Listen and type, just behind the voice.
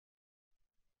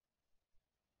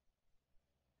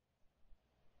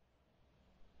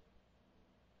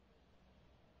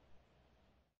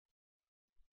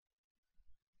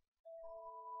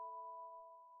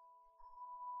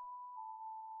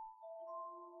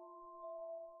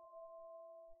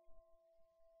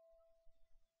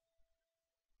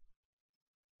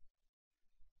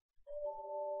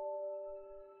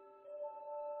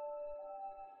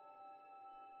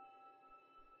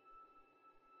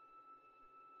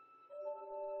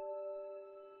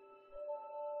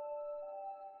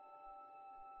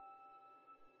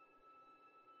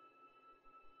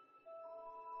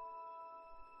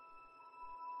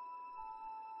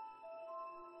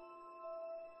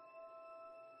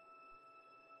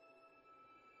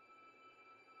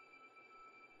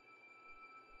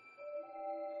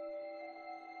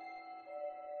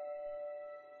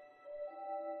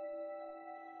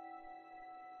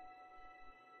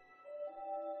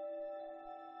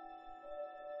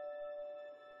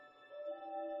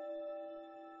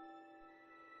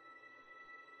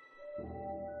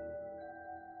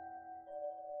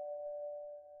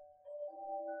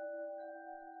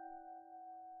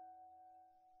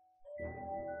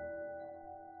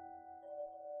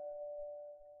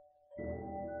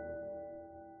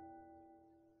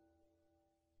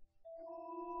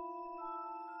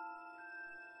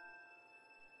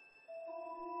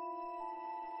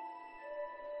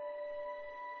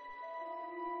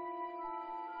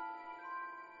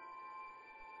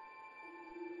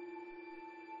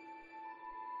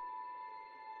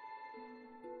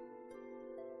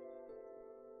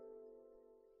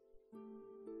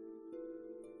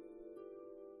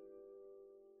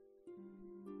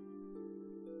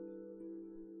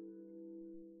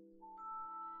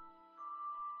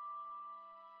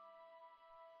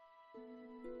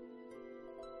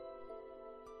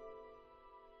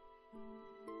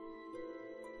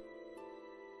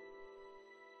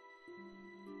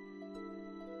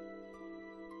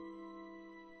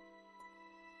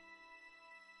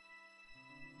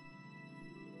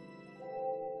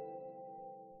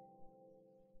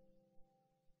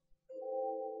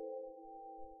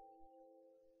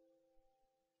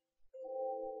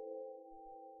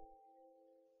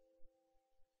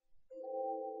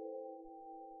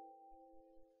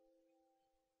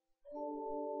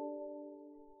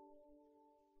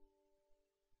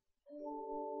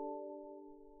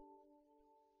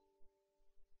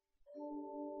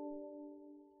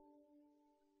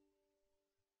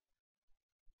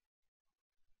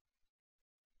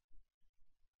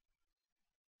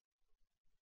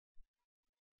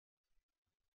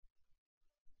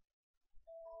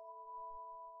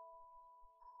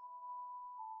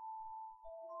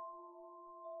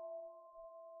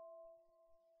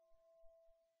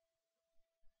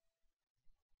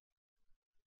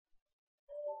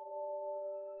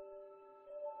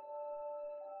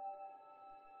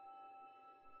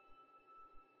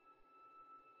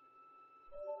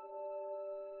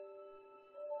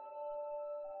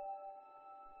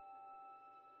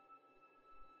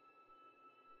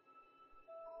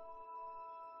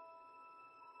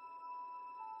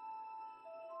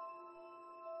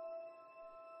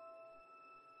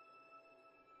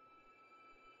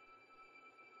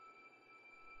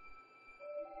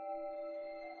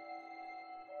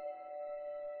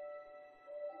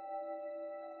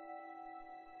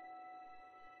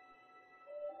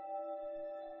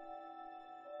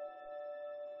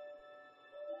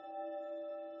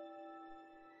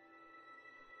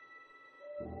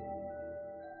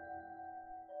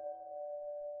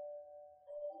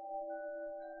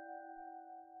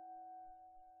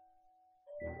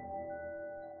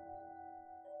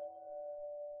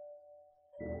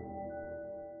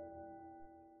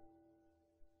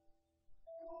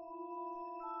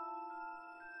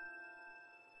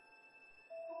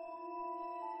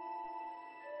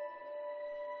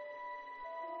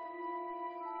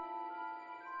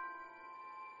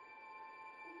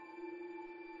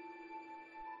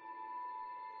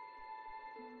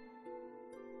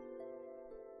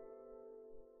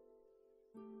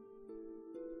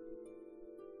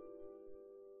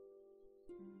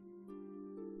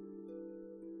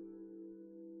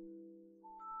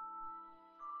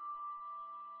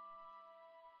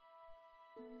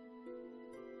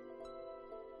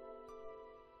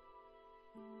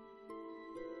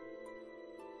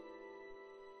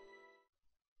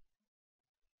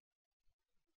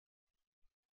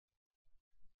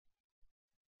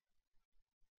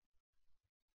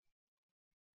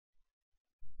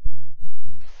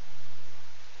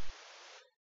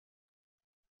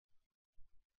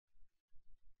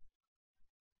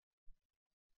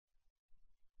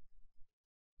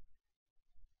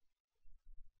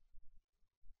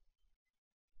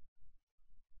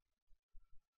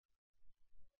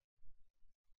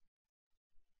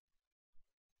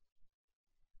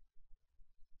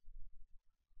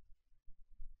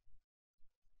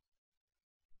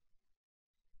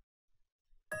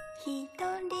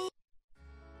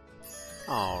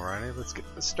Alrighty, let's get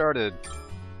this started.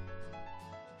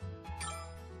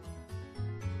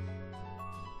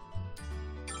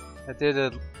 I did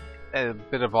a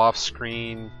bit of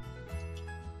off-screen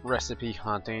recipe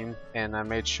hunting, and I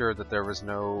made sure that there was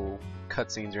no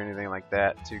cutscenes or anything like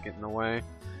that to get in the way.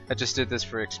 I just did this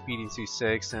for expediency's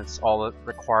sake, since all it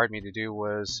required me to do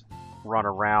was run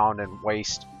around and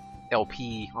waste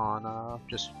LP on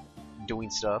just doing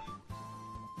stuff.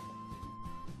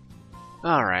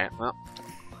 Alright, well,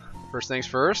 first things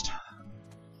first.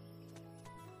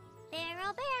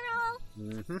 Barrel,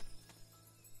 barrel!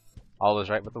 All is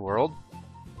right with the world.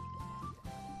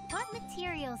 What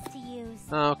materials to use?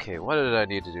 Okay, what did I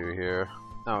need to do here?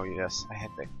 Oh yes, I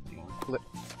had that clip.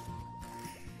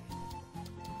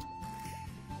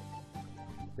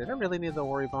 Did I really need the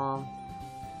worry bomb?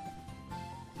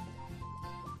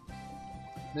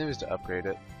 Maybe it was to upgrade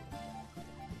it.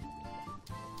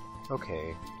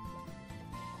 Okay.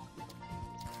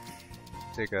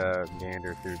 Take a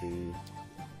gander through the...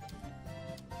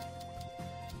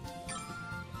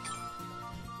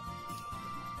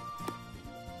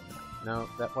 No,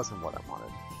 that wasn't what I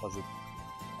wanted, was it?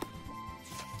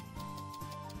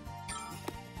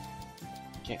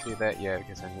 Can't do that yet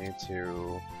because I need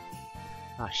to...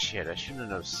 Ah shit, I shouldn't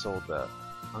have sold that.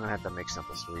 I'm gonna have to make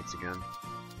simple sweets again.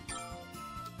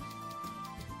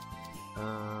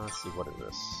 Let's see, what is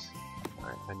this?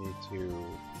 Alright, I need to...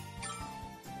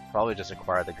 probably just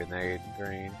acquire the grenade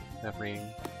ring,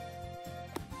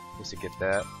 just to get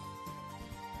that.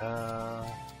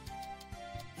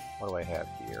 What do I have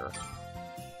here?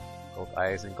 Gold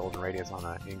eyes and golden radius on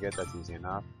an ingot, that's easy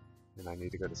enough. And I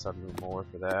need to go to Sun Moon Moor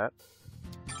for that.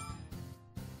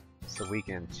 It's the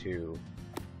weekend too.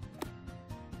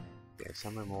 Okay,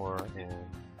 Sun Moon Moor and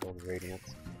golden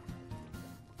radiance.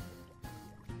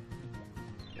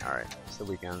 Alright, it's the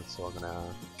weekend, so I'm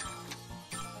gonna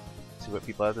see what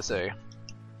people have to say.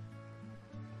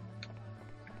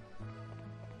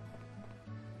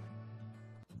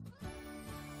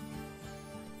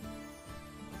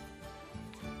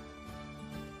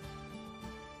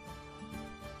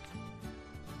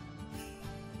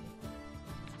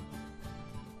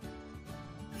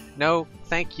 No,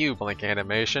 thank you, Blink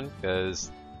Animation,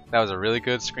 because that was a really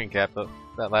good screen cap,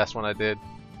 that last one I did.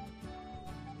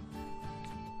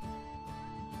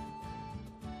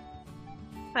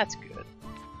 That's good.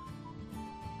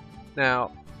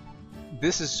 Now,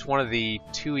 this is one of the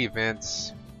 2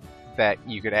 events that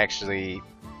you could actually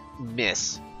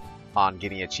miss on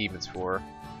getting achievements for,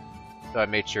 so I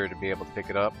made sure to be able to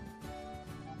pick it up.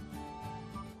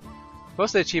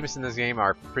 Most of the achievements in this game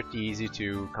are pretty easy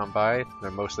to come by.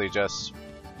 They're mostly just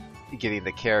getting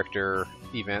the character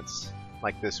events,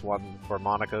 like this one for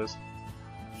Monica's.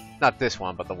 Not this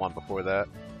one, but the one before that.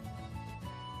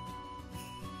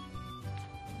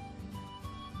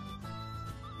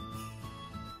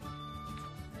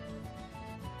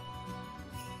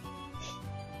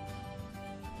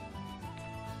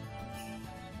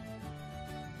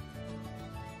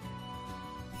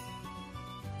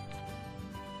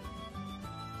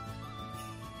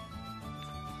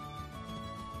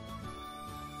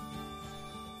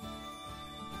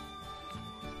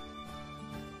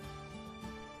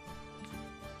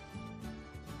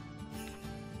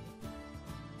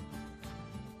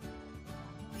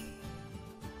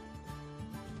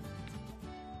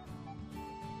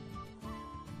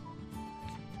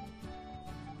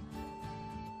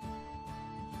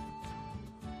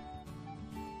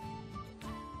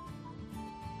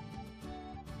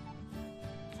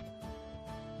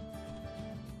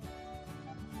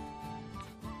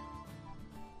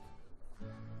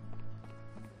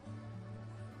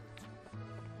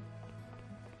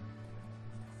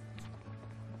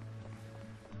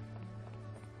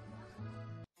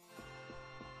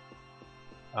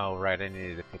 Oh right, I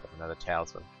needed to pick up another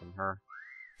talisman from her.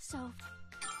 So,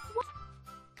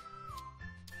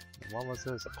 What was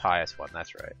this? A pious one,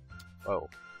 that's right. Whoa.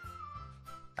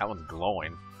 That one's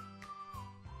glowing.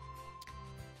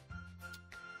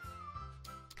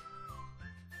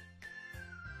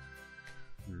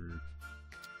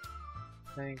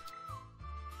 I think.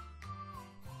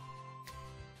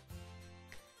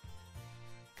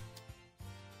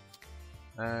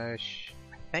 I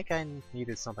think I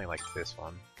needed something like this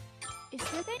one. Is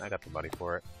there I got the money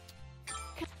for it.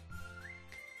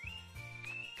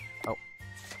 Oh.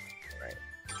 Right.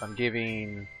 If I'm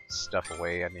giving stuff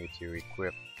away, I need to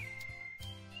equip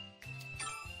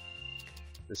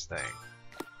this thing.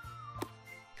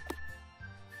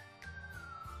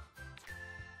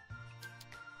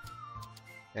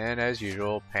 And as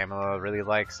usual, Pamela really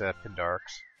likes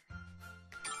Pindarks.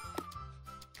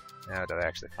 Now did I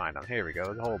actually find them? Here we go,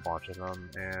 there's a whole bunch of them,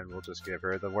 and we'll just give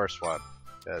her the worst one,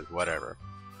 because whatever.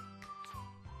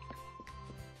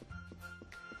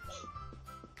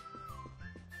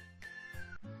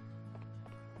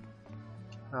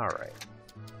 Alright.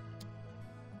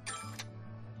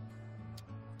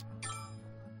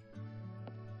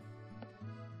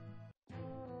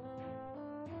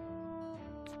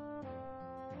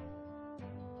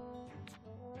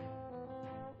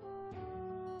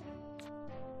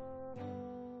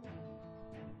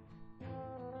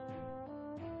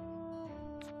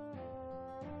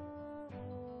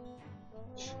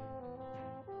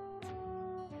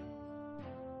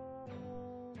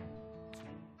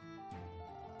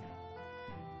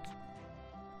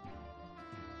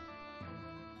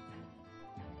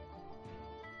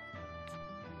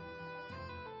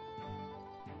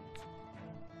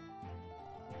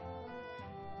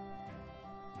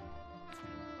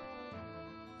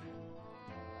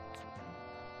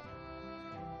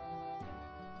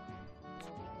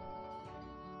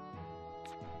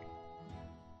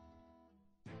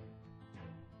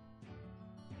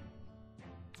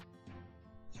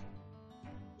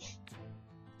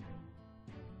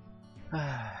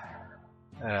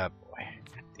 Oh boy,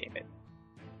 god damn it.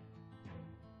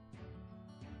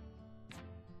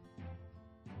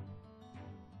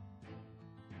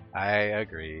 I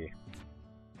agree.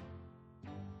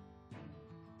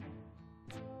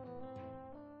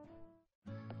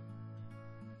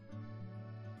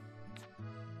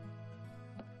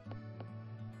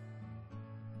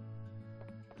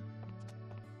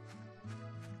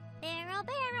 Barrel,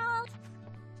 barrel.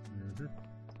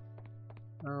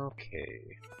 Okay.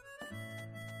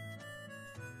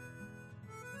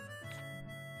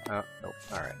 Oh, nope.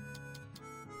 Alright.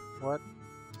 What?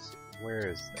 Where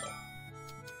is that?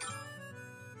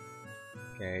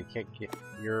 Okay, can't get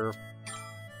your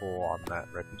full on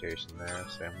that reputation there,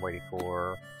 so I'm waiting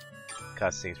for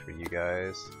cutscenes for you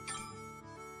guys.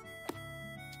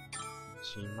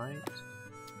 She might.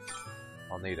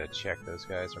 I'll need to check those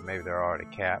guys, or maybe they're already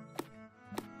capped.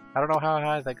 I don't know how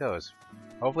high that goes.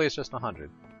 Hopefully it's just 100.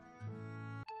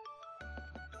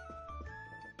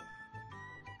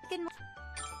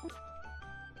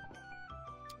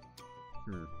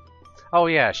 Oh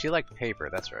yeah, she liked paper,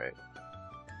 that's right.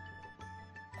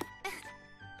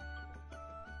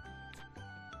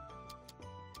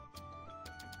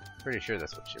 Pretty sure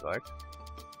that's what she liked.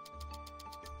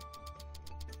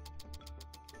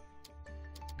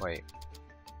 Wait.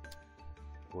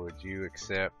 Would you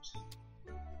accept...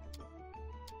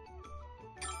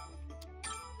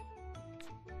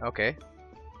 Okay.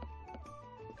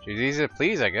 She's easy to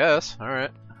please, I guess.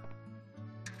 Alright.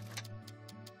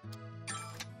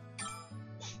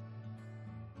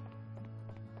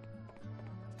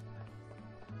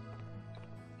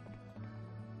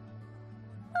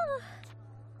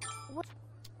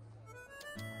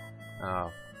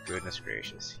 Oh, goodness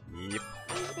gracious. Yep.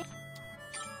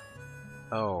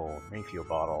 Oh, refuel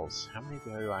bottles. How many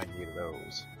do I need of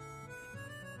those?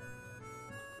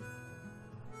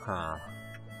 Huh.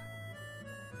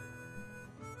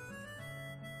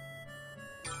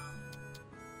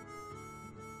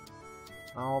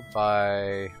 I'll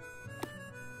buy...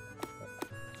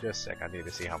 Just a sec, I need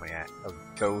to see how many of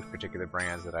those particular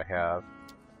brands that I have.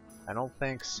 I don't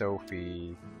think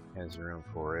Sophie has room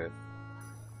for it.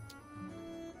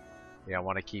 Yeah, I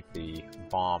want to keep the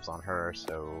bombs on her,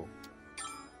 so...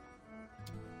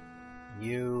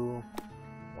 You...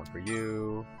 One for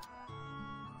you...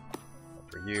 One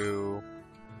for you...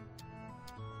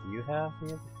 Do you have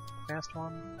the advanced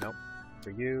one? Nope.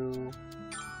 For you...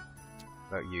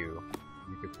 What about you?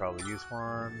 You could probably use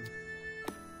one...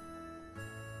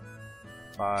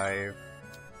 5...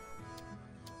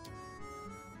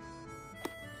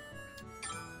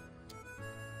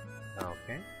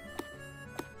 Okay.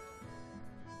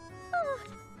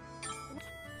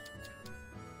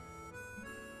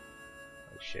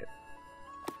 Oh shit.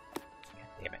 God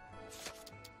damn it.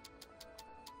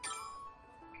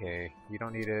 Okay, you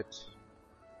don't need it.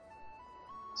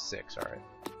 6, alright.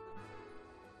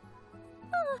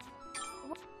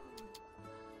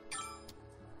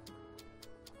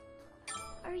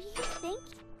 Are you thinking?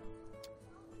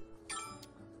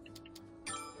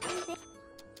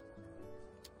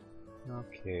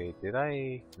 Okay, did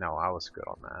I? No, I was good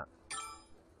on that.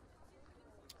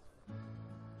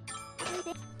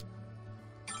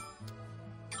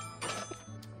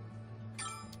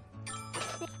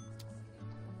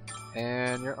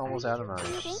 And you're almost out of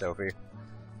knowledge, Sophie.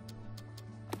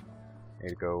 Need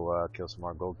to go kill some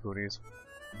more gold ponies.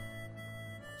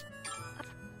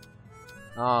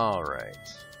 Alright.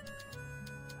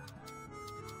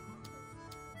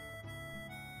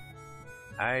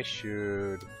 I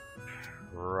should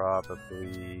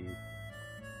probably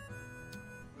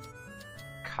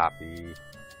copy.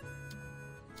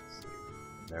 Let's see.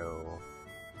 No.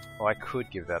 Oh, I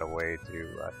could give that away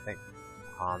to, I think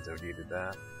Hanzo needed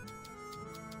that.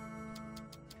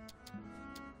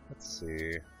 Let's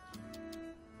see.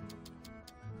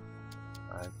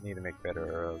 I need to make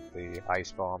better of the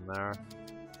ice bomb there.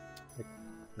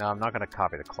 No, I'm not going to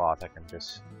copy the cloth, I can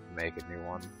just make a new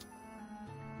one.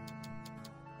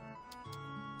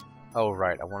 Oh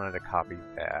right, I wanted to copy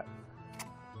that.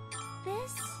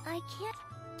 This? I can't.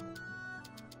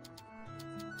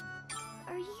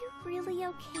 Are you really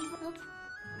okay with?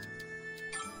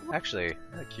 Actually,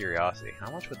 out of curiosity,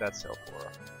 how much would that sell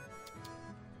for?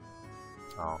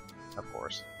 Oh, of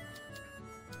course.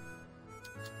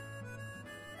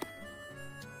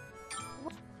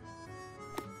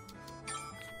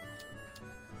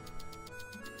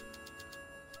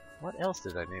 What else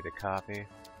did I need to copy?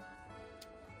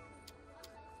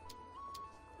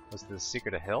 Was the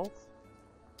secret of health?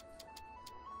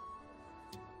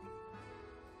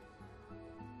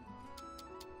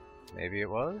 Maybe it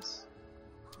was?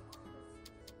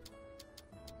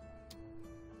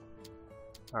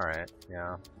 Alright,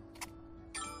 yeah.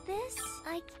 This?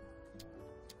 I.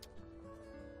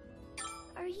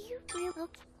 Are you real?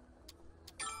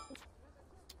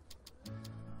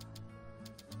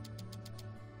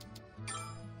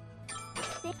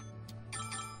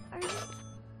 Are you?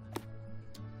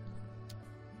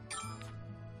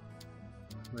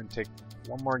 I'm gonna take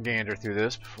one more gander through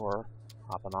this before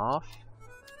hopping off.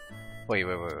 Wait.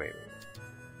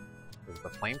 Is the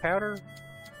flame powder?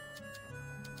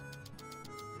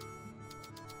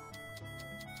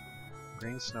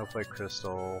 Green snowflake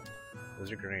crystal.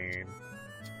 Those are green.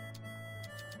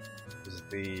 Is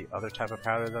the other type of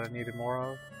powder that I needed more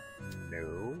of?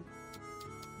 No.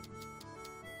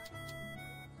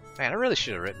 Man, I really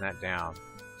should have written that down.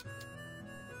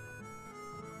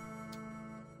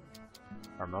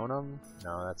 Harmonium?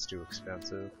 No, that's too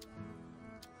expensive.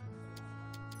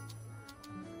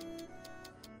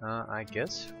 I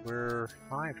guess we're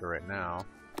fine for right now.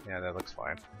 Yeah, that looks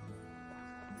fine.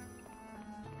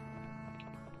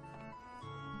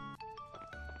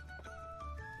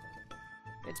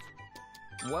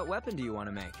 What weapon do you want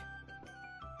to make?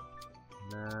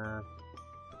 Nah.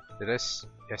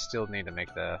 I still need to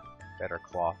make the better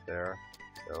cloth there.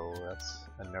 So that's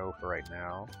a no for right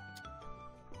now.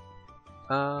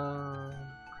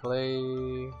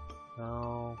 Clay.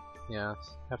 Oh, yeah.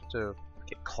 Have to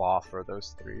get cloth for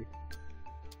those 3.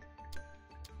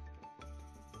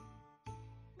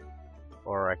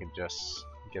 Or I could just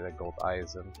get a gold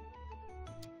eisen.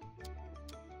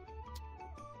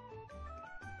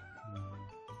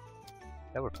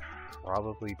 That would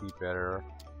probably be better.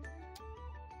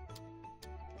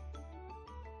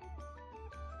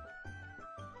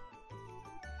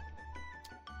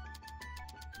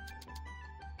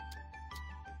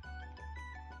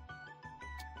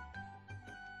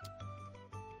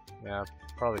 Yeah,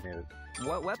 probably need a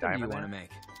What weapon do you diamond want to there.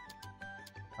 make?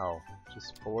 Oh,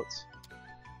 just bullets?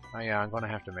 Oh yeah, I'm gonna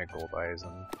have to make gold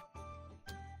eisen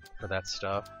for that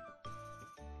stuff.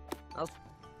 I'll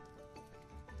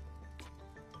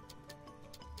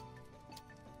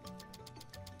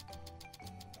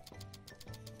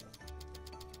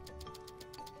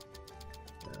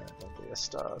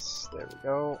Estus, there we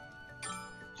go.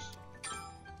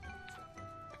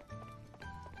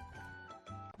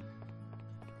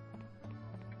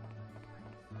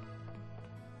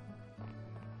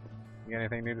 You got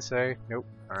anything new to say? Nope.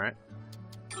 Alright.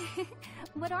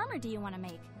 What armor do you want to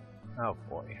make? Oh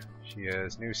boy. She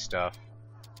has new stuff.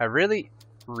 I really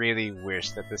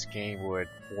wish that this game would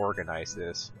organize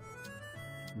this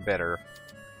better.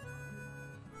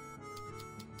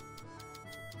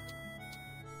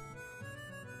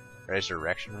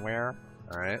 Resurrection wear?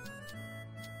 Alright.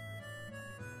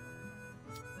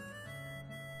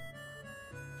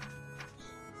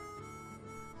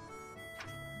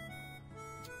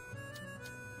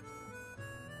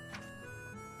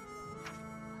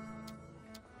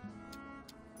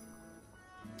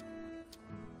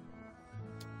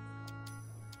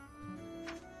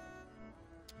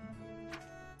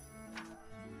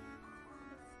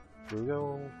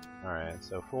 Google? Alright,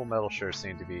 so full metal sure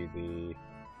seem to be the,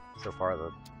 so far,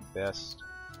 the best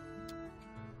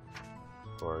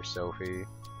for Sophie.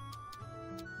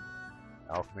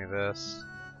 Alchemy this.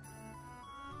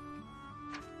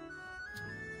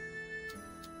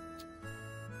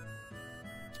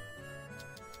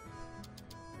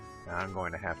 Now I'm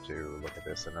going to have to look at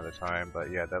this another time,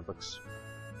 but yeah, that looks...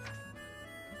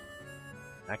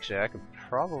 Actually, I could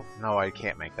probably... No, I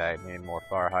can't make that. I need more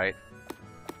far height.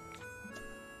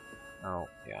 Oh,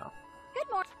 yeah.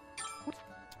 Good morning.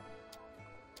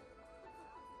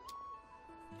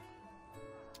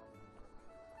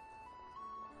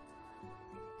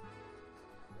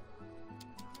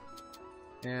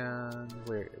 And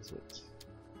where is it?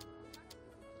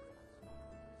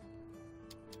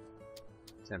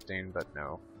 Tempting, but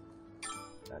no.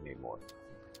 I need more.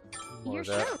 More You're of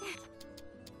that. sure?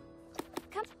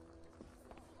 Come.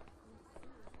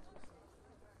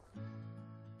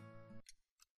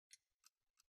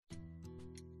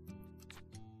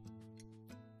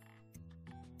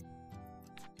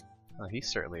 Well, he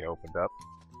certainly opened up.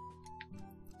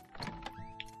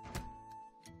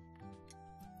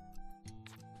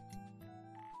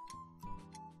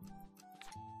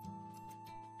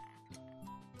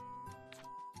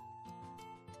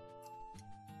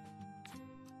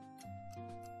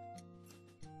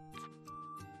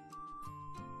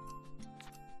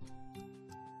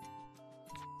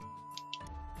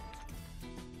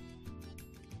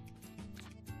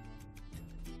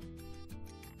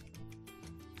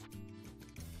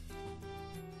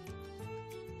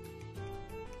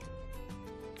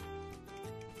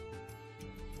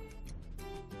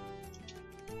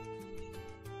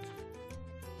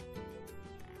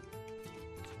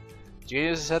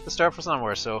 Genius had to start from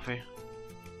somewhere, Sophie.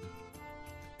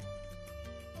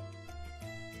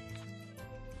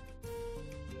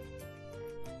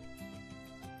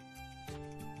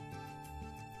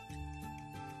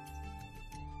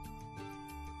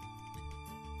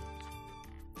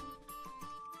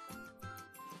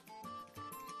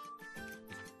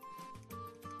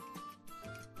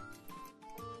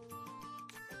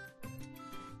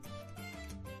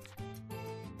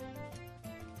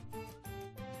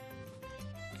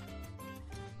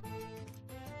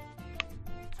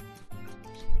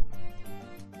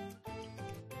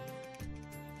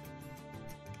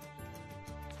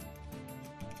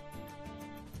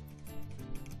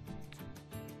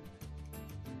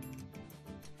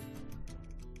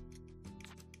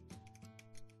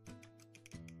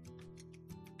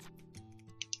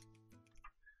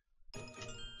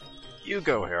 You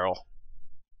go, Harold.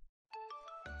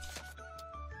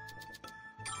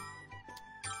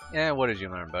 Yeah, what did you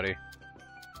learn, buddy?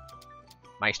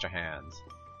 Meister hands.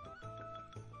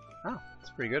 Oh, that's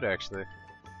pretty good, actually.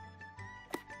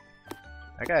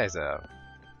 That guy's a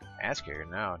ass kicker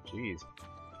now. Jeez.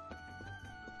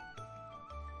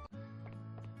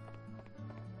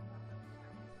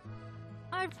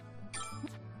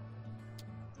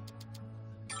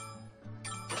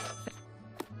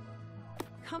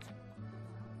 Come.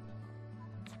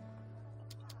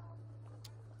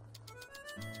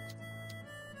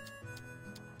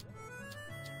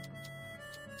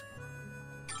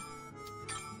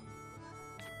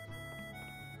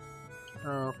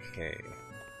 Okay.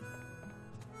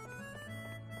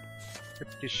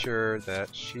 Pretty sure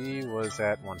that she was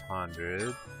at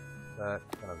 100. But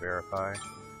gonna verify.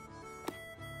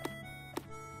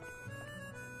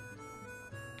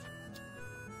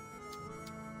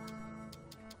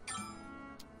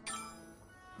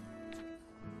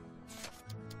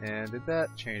 And did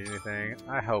that change anything?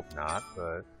 I hope not,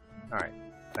 but alright.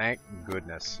 Thank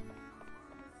goodness.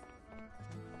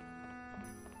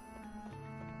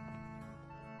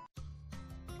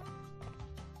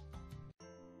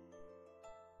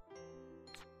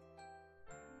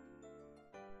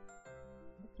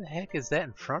 What the heck is that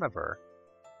in front of her?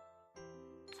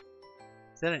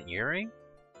 Is that an earring?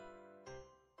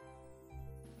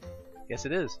 Yes,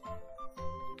 it is.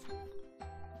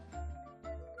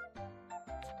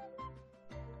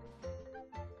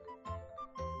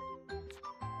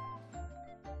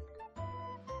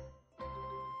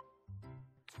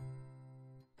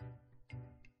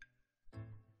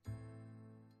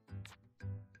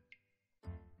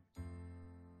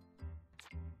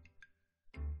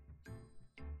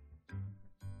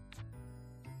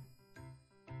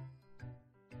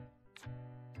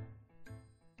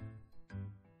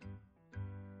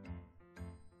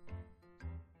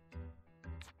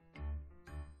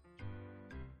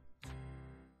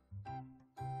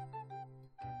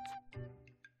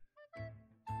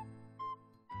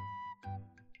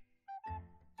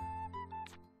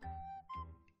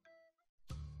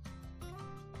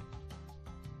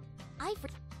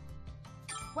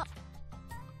 Well,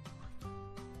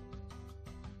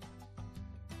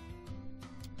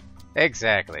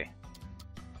 Exactly.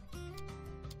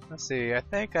 Let's see, I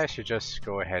think I should just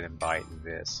go ahead and buy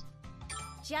this.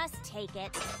 just take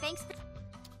it. Thanks.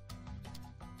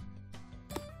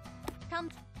 Come.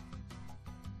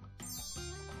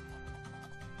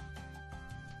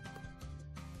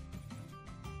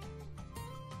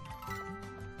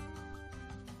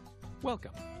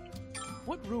 Welcome.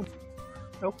 What room?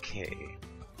 Okay.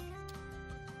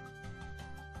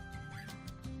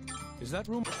 Is that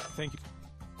room? Thank you.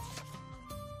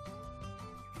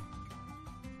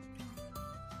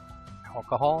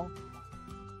 Alcohol?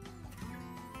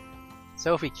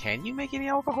 Sophie, can you make any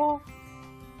alcohol?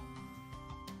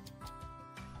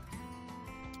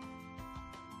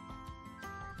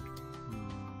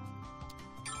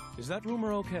 Is that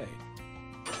rumor okay?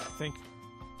 Thank you.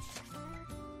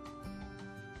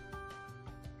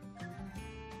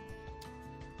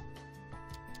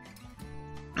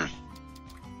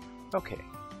 Okay.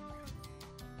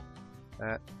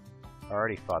 I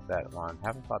already fought that one.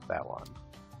 Haven't fought that one.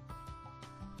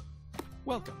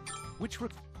 Welcome. Which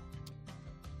room?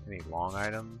 Any long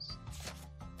items?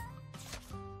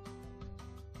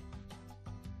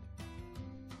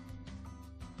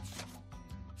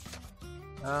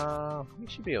 We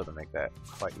should be able to make that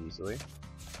quite easily.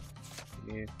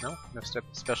 No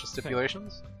special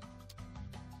stipulations.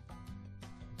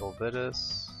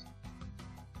 Volvitus.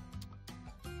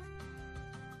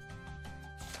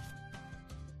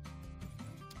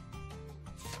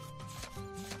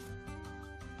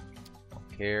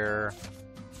 Care.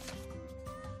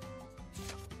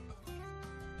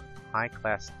 High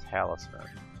class talisman.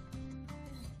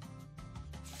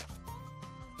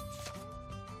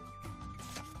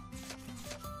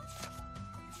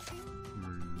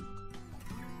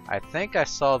 I think I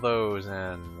saw those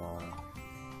in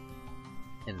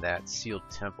that sealed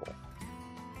temple.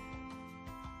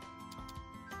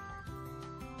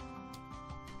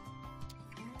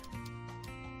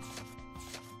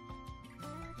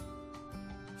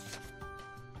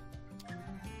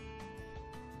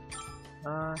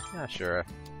 Yeah, sure.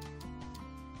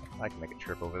 I can make a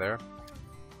trip over there.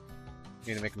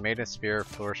 You need to make a maiden spear,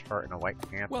 flourish heart, and a white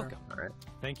panther. Welcome. Alright.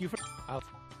 Thank you for.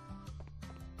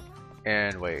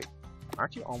 And wait,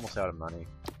 aren't you almost out of money?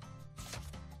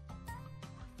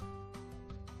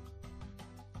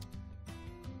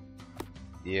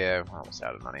 Yeah, we're almost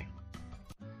out of money.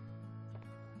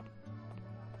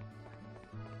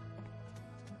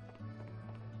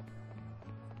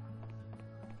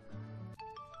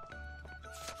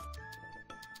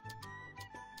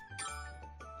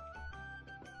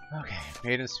 Okay,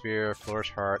 maiden spear,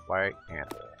 flourish heart, white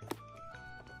panther.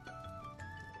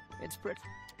 It's pretty.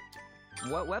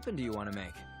 What weapon do you want to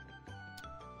make?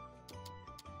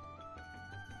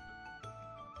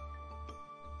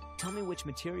 Tell me which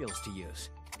materials to use.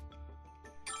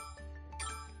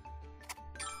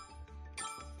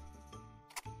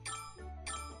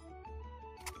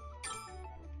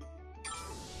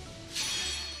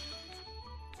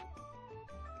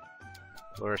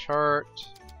 Flourish heart.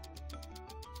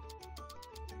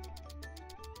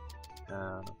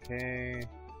 Okay.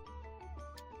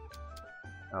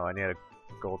 Oh, I need a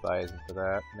gold eisen for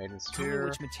that. Maiden Tell me spear.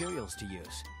 which materials to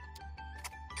use.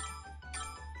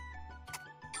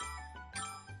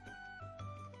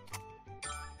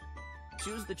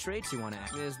 Choose the traits you want to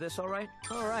add. Is this alright?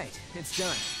 Alright, it's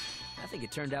done. I think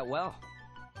it turned out well.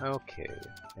 Okay,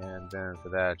 and then for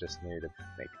that, I just need to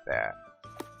make that.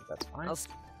 That's fine.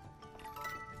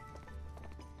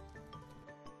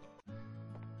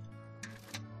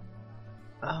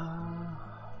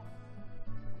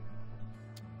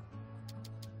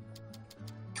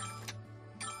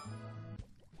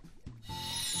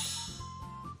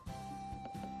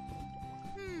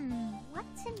 What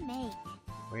to make?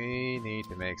 We need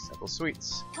to make simple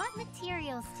sweets What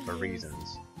materials to for use?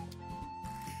 reasons.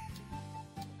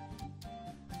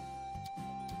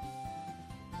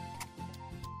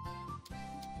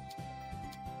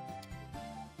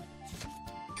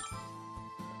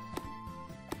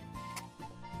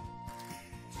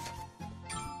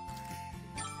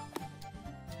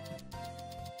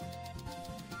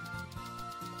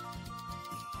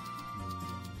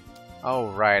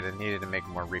 Oh right, I needed to make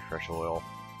more refresh oil.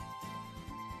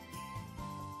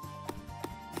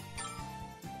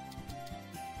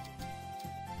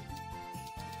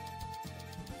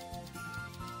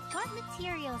 What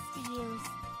materials to use?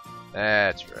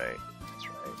 That's right. That's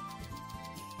right.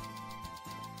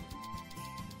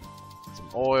 Some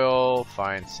oil,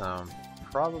 find some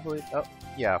probably oh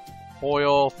yeah,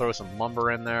 oil, throw some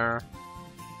lumber in there.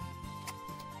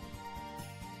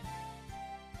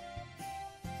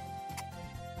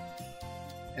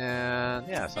 And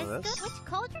yeah, Is some of this this. good? Which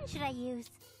cauldron should I use?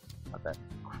 Not that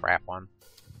crap one.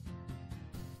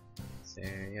 So,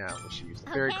 yeah, we should use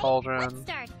the fairy Okay, cauldron. let's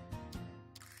start.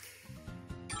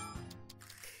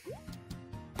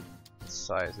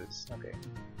 Sizes. Okay.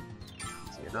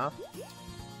 See enough?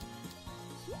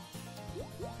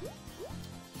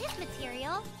 This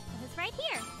material is right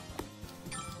here.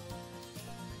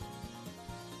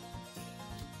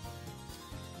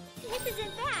 This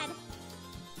isn't bad.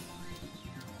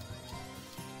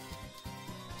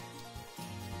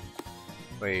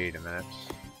 Wait a minute.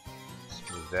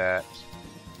 Let's move that.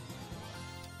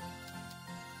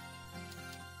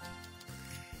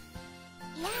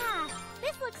 Yeah,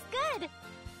 this looks good.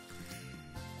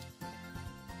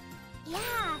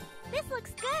 Yeah, this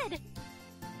looks good.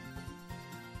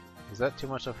 Is that too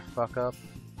much of a fuck up?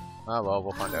 Oh well,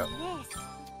 we'll find out.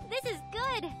 This is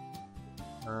good.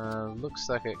 Looks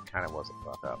like it kind of was a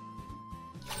fuck up.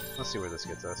 Let's see where this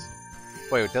gets us.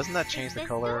 Wait, doesn't that change the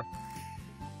color?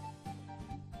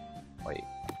 Wait.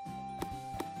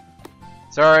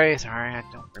 Sorry, I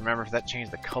don't remember if that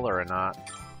changed the color or not.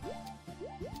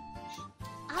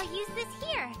 I'll use this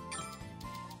here.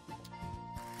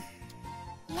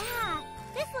 Yeah,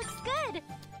 this looks good.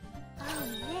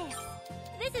 Oh,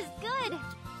 this is good.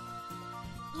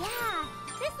 Yeah,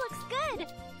 this looks good. Did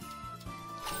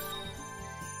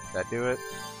that do it?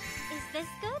 Is this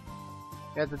good?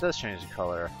 Yeah, that does change the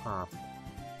color, huh?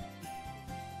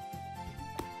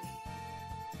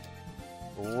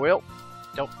 Well,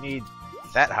 don't need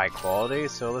that high quality,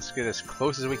 so let's get as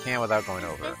close as we can without going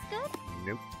over. Is this good?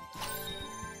 Nope.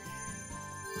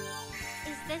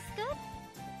 Is this good?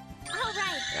 All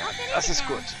right, Yeah, I'll finish das it ist now.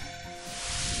 gut.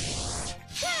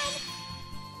 Done.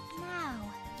 Now,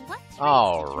 what traits to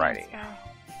Alrighty. transfer?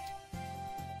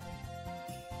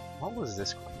 What was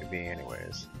this going to be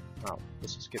anyways? Oh,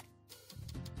 let's just get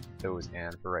those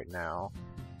in for right now.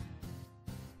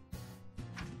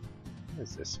 What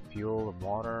is this? Fuel and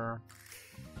water?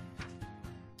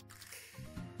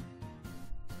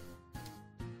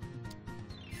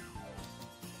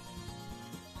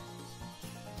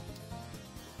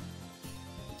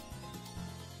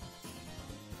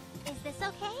 Is this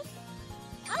okay?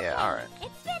 Yeah, alright.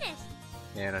 It's finished.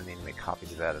 And I need to make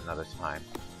copies of that another time.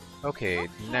 Okay, Okay,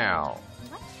 now,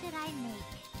 what should I make?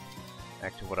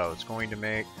 back to what I was going to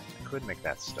make. I could make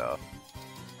that stuff.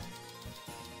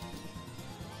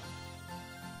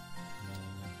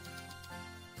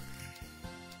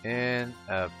 In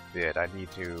a bit, I need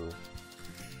to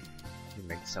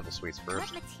make the simple sweets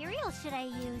first. What material should I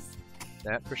use?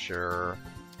 That for sure.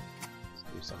 Let's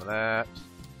do some of that.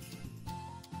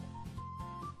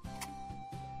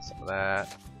 Some of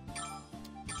that.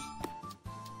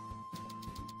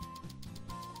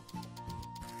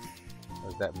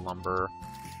 There's that lumber.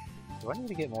 Do I need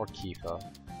to get more Kifa?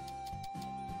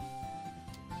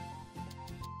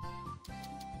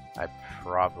 I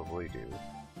probably do.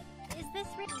 Is this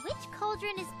which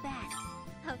cauldron is best?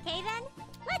 Okay then,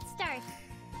 let's start.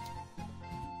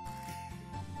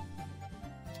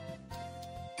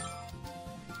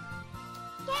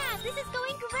 Yeah, this is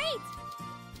going great.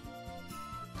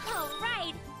 All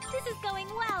right, this is going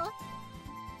well.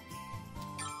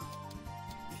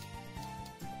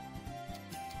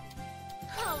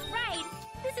 All right,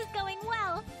 this is going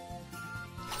well.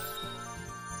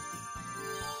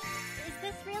 Is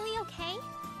this really okay?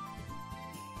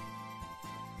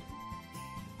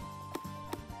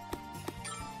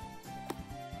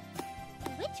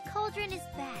 Which cauldron is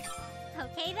best?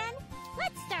 Okay then,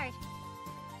 let's start.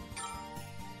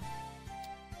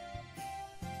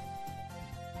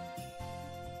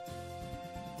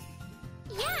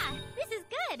 Yeah, this is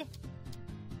good.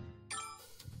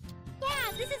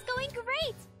 Yeah, this is going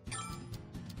great.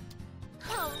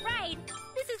 All right,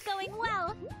 this is going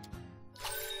well.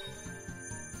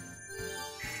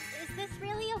 Is this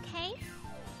really okay?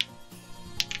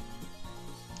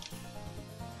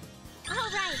 All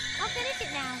right, I'll finish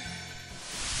it now.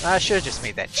 I should have just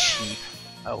made that cheap.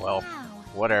 Oh well, Wow,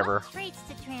 whatever. what traits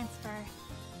to transfer?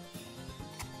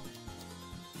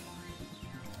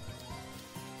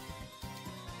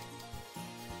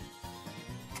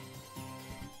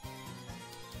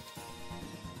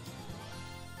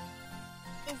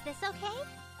 Is this okay?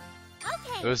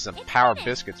 Okay. Those are some it's power finished.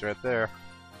 biscuits right there.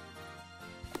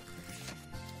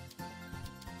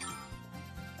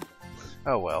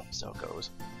 Oh well, so it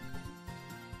goes.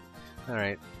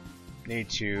 Alright, need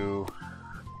to...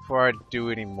 Before I do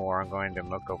any more, I'm going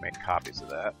to go make copies of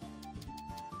that.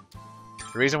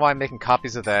 The reason why I'm making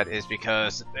copies of that is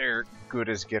because they're good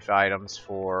as gift items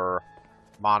for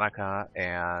Monica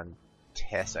and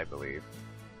Tess, I believe.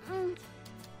 Mm,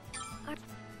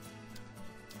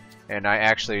 And I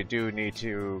actually do need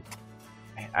to...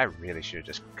 I really should have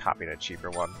just copied a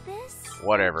cheaper one. This?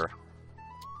 Whatever.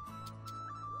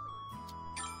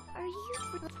 Are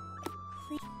you...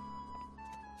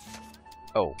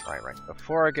 Oh, right.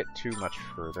 Before I get too much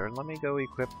further, let me go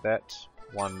equip that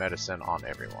one medicine on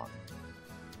everyone.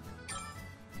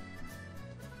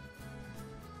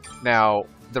 Now,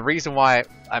 the reason why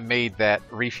I made that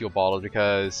refuel bottle is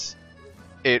because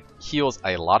it heals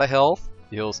a lot of health,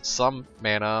 heals some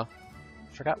mana.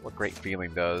 I forgot what Great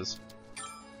Feeling does.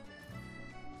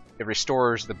 It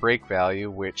restores the break value,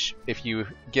 which if you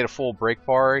get a full break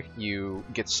bar, you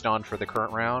get stunned for the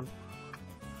current round.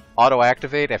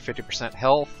 Auto-activate at 50%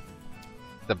 health.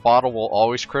 The bottle will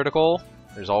always critical.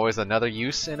 There's always another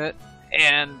use in it.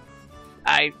 And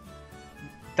I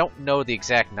don't know the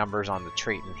exact numbers on the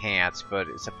trait Enhance, but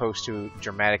it's supposed to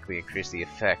dramatically increase the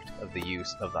effect of the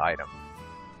use of the item.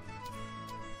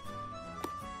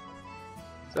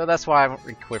 So that's why I'm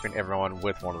equipping everyone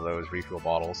with one of those refuel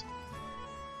bottles.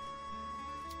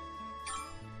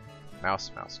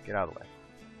 Mouse, get out of the way.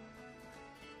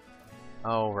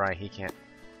 Oh, right, he can't.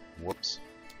 Whoops.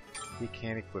 He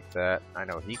can't equip that. I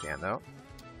know he can, though.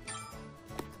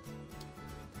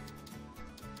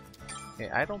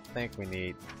 Okay, I don't think we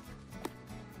need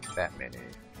that many.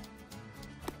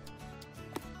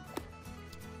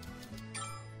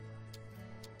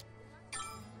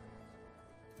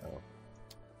 Oh.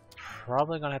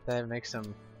 Probably gonna have to make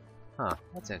some... Huh,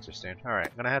 that's interesting.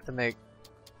 Alright, gonna have to make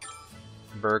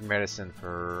Berg medicine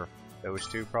for those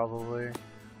two, probably.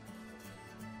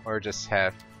 Or just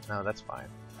have... No, that's fine.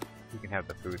 You can have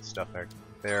the food stuff back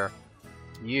there.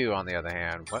 You, on the other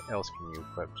hand, what else can you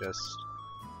equip? Just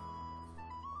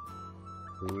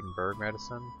food and bird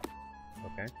medicine?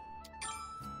 Okay.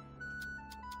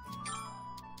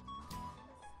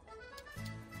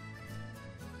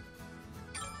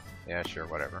 Yeah, sure,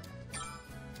 whatever.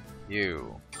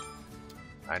 You.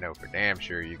 I know for damn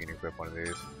sure you can equip one of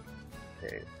these.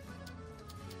 Okay.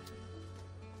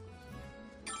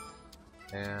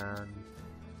 And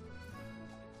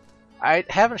I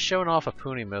haven't shown off a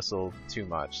Puni missile too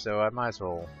much, so I might as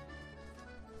well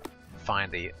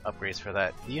find the upgrades for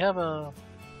that. Do you have a...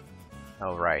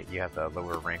 Oh right, you have the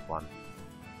lower rank one.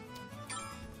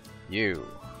 You.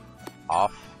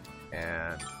 Off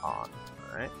and on.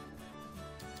 Alright.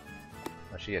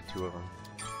 Oh, she had two of them.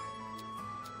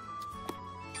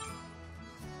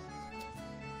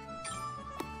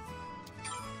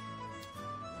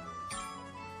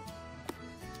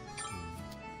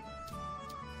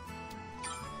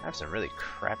 I have some really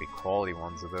crappy quality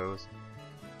ones of those.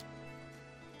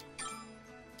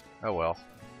 Oh well.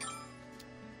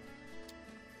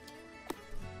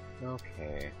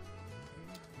 Okay.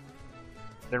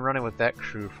 Been running with that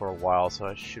crew for a while, so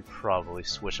I should probably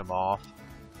switch them off.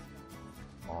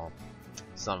 Well,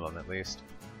 some of them at least.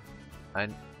 I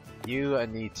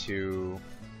need to...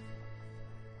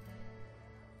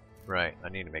 Right, I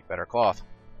need to make better cloth.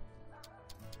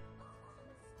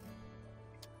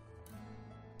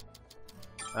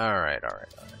 Alright.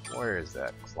 Where is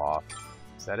that cloth?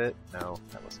 Is that it? No,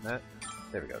 that wasn't it.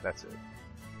 There we go, that's it.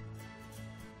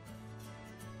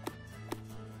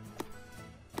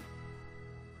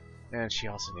 And she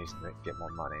also needs to get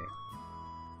more money.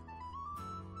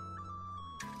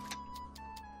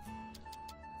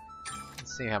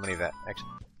 Let's see how many that actually...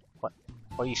 What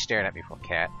are you staring at me for,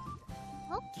 cat?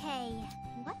 Okay.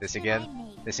 What This should again? I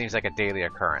make? This seems like a daily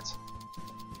occurrence.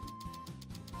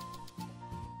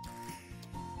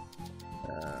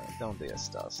 Don't be a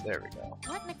stuss. There we go.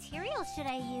 What material should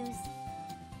I use?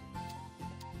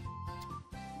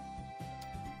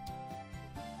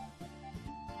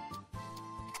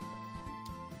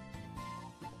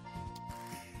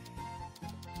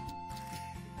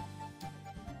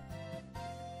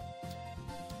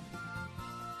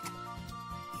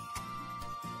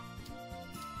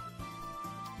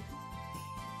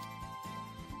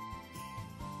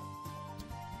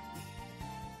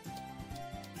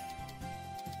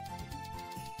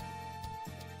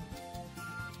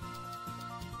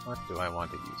 What do I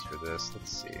want to use for this?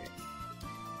 Let's see.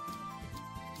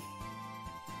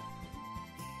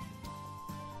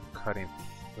 Cutting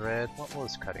thread? What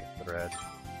was cutting thread?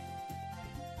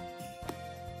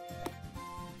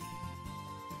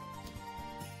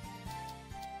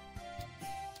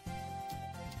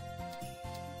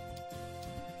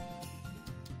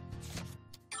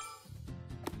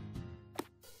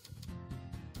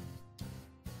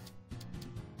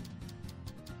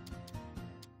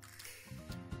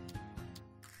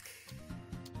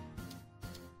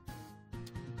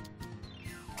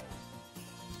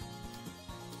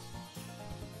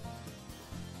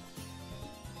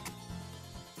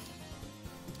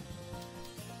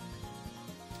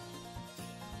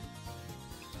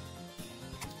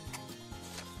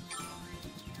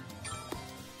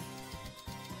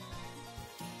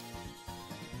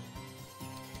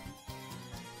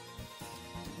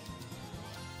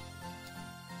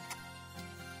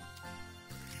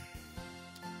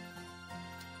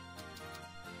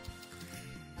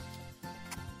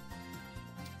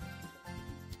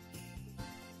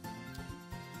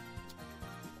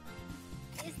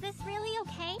 Is this really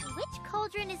okay? Which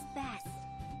cauldron is best?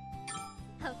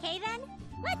 Okay then,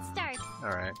 let's start.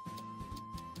 Alright.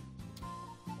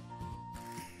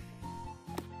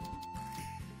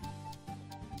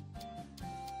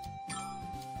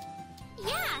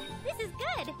 Yeah, this is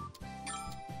good.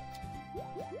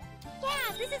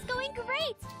 Yeah, this is going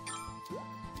great.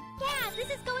 Yeah, this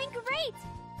is going great.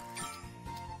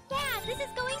 Yeah, this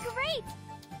is going great.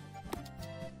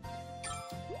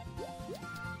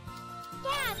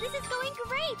 Yeah, this is going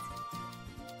great.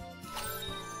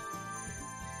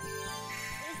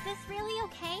 Is this really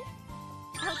okay?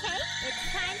 Okay, it's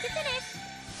time to finish.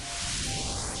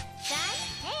 Done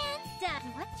and done.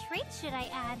 What traits should I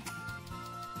add?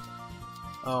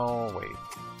 Oh, wait.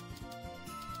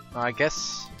 I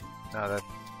guess that if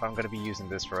I'm going to be using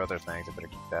this for other things, I better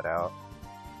keep that out.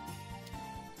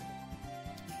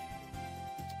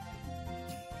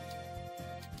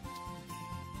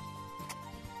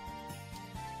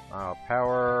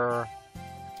 Power,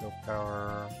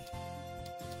 willpower.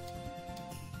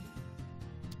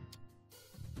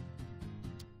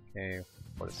 Okay,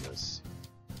 what is this?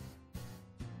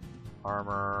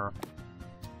 Armor.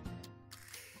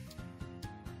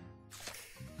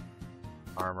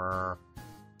 Armor.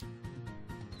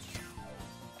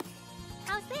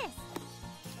 How's this?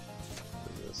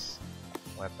 What is this?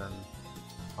 Weapon.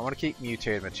 I want to keep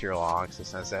mutated material on because it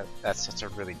says that's such a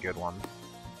really good one.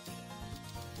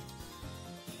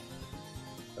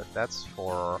 But that's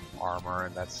for armor,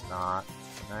 and that's not.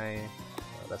 Can I?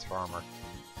 No, that's for armor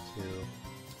too.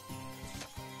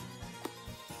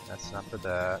 That's not for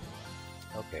that.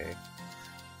 Okay.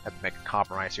 I have to make a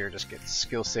compromise here. Just get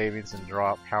skill savings and draw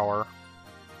out power.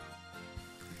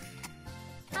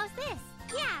 How's this?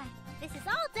 Yeah, this is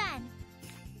all done.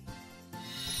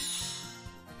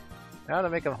 Now to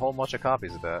make a whole bunch of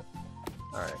copies of that.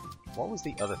 Alright. What was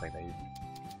the other thing that you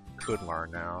could learn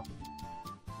now?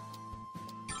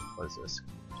 What is this?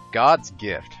 God's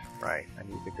Gift. Right. I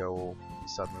need to go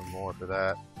suddenly more for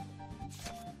that.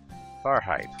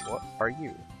 Farheight, what are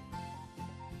you?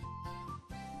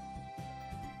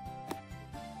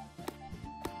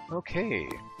 Okay.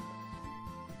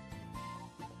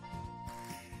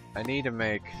 I need to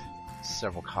make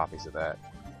several copies of that.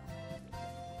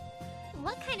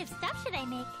 What kind of stuff should I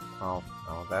make? Oh,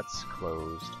 no, that's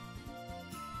closed.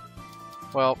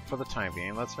 Well, for the time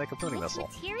being, let's make a pruning Which missile.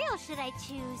 material should I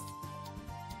choose?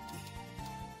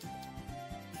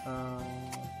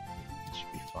 It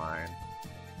should be fine.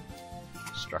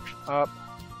 Construction up.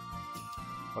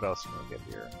 What else can we get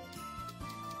here?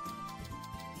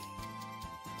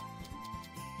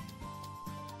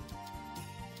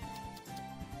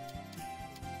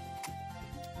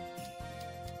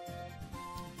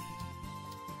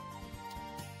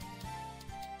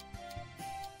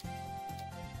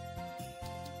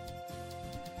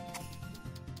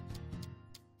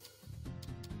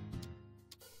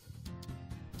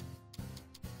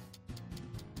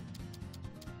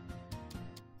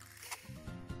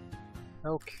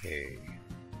 Okay.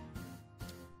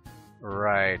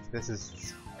 Right, this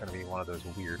is gonna be one of those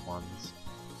weird ones.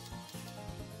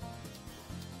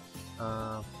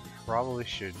 Probably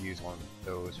should use one of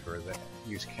those for the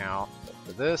use count, but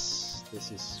for this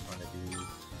is going to be...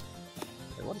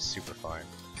 Wait, what is superfine?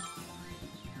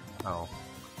 Oh.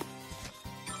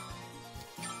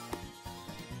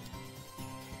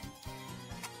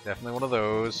 Definitely one of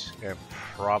those, and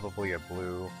probably a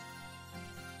blue.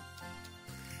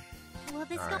 Will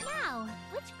this go now?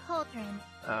 Which cauldron?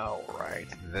 Oh, right,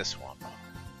 this one.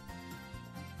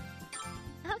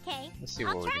 Okay, Let's see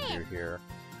I'll what we try can it. do here.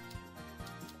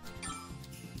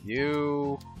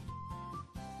 You...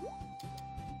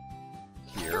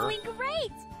 Here. Going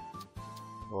great!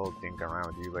 We'll dink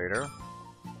around with you later.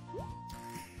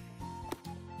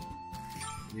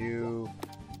 You...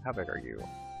 How big are you?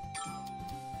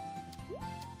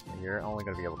 You're only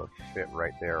going to be able to fit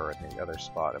right there or in the other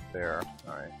spot up there.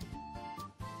 Alright.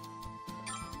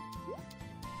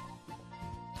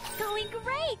 Going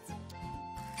great!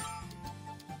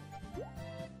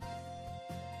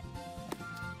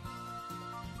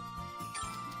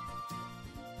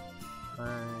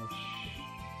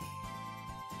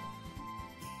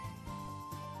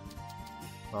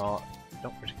 Well,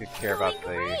 don't particularly care Going about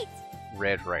the great!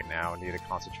 red right now. I need to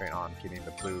concentrate on getting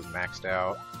the blue maxed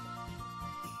out.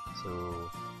 So,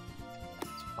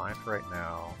 it's fine for right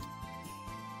now.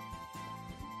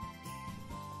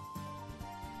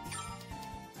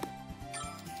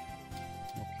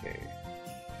 Okay.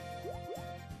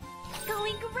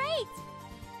 Going great!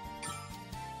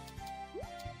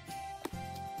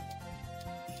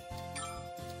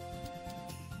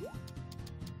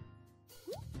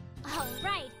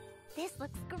 Alright, this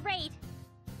looks great.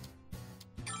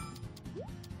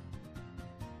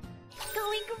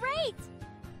 Going great.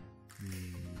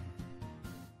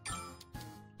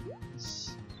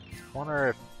 Wonder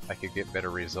if I could get better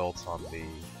results on the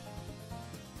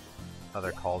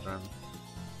other cauldron.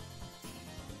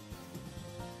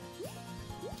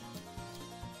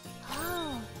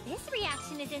 Oh, this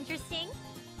reaction is interesting.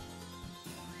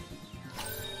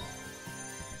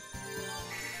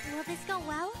 Will this go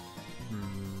well?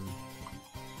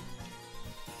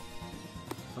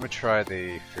 Let me try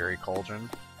the fairy cauldron.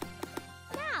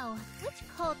 Now, which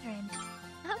cauldron?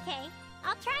 Okay,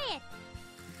 I'll try it.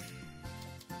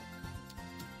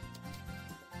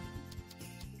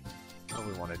 What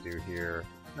do we want to do here?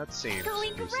 That seems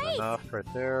Going decent great. enough right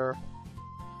there.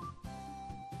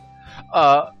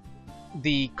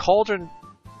 The cauldron,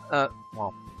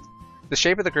 well, the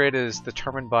shape of the grid is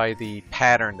determined by the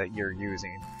pattern that you're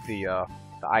using, the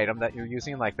item that you're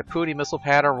using. Like the Pooty missile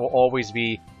pattern will always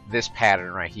be this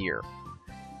pattern right here.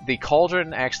 The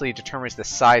cauldron actually determines the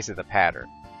size of the pattern.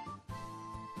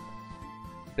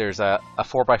 There's a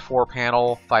 4x4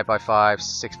 panel, 5x5,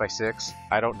 6x6.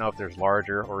 I don't know if there's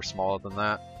larger or smaller than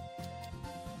that.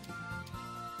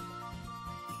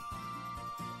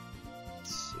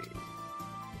 Let's see.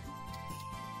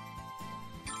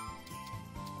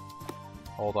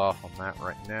 Hold off on that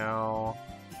right now.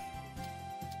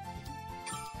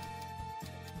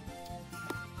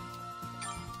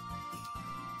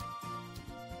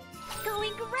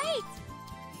 Going great!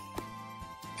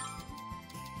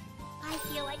 I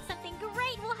feel like something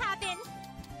great will happen.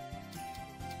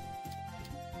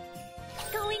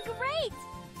 Going great!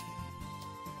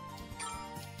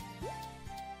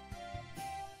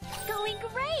 Going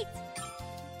great!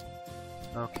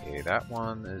 Okay, that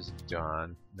one is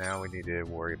done. Now we need to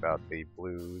worry about the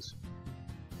blues.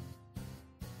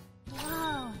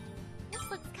 Whoa, this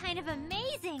looks kind of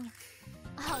amazing.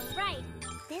 All right,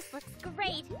 this looks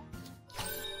great.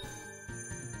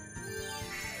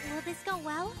 Will this go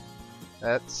well?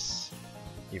 That's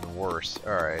even worse.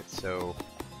 Alright, so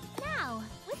Now,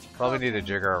 which probably need to cauldron?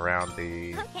 jigger around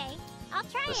the Okay, I'll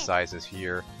try it. sizes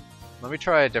here. Let me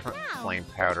try a different Now, flame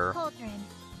which powder cauldron?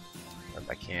 if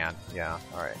I can. Yeah,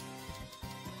 alright.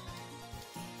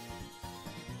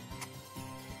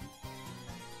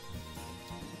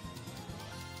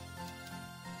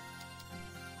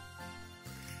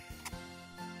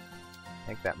 I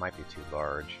think that might be too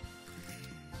large.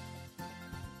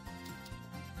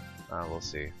 We'll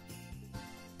see.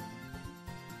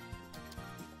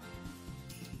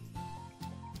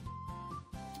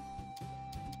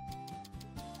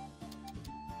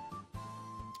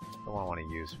 The one I want to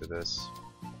use for this.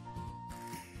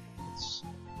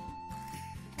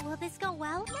 Will this go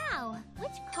well? Now,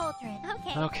 which cauldron?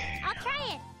 Okay, Okay. I'll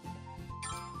try it.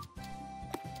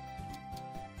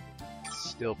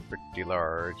 Still pretty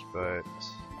large, but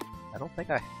I don't think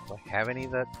I have any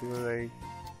that do a.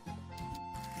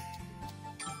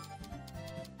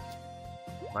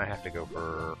 Might have to go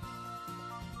for.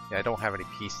 Yeah, I don't have any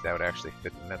pieces that would actually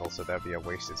fit in the middle, so that'd be a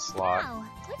wasted slot. Now,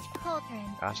 which cauldron?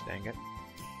 Gosh dang it.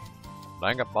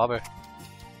 Dang it, Bobby.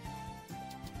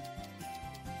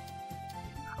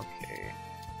 Okay.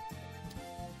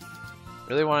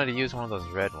 Really wanted to use one of those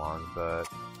red ones, but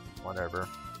whatever.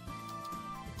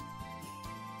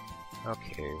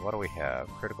 Okay, what do we have?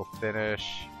 Critical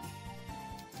finish.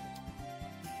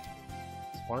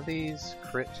 Is one of these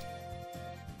crit?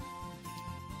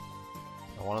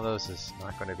 No, one of those is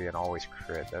not going to be an always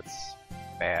crit. That's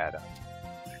bad,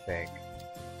 I think.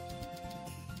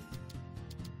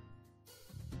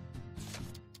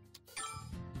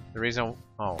 The reason,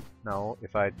 oh no,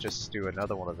 if I just do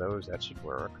another one of those, that should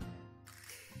work.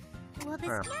 Will this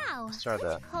Huh, now? let's try which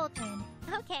that. cauldron?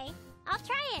 Okay, I'll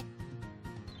try it.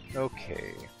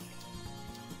 Okay.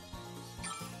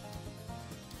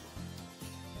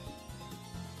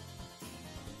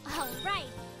 All right,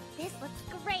 this looks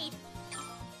great.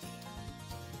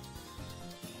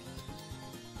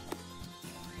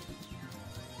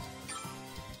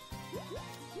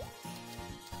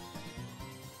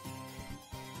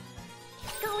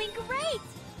 Going great.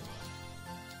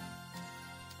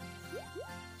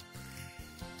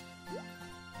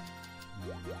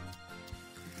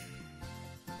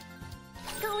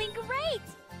 Going great.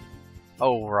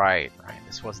 Oh, right.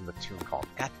 This wasn't the tune call.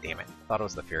 God damn it. Thought it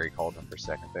was the fairy cauldron for a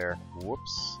second there.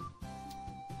 Whoops.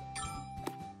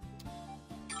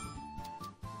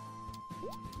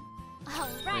 All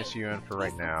right. Miss you in for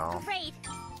right this now. looks great.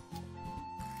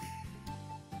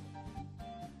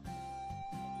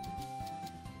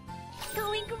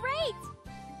 Going great.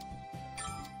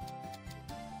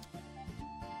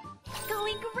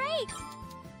 Going great.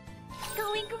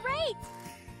 Going great!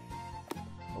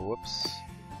 Whoops.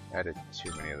 I did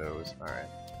too many of those. Alright.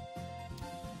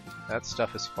 That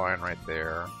stuff is fine right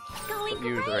there. Going Put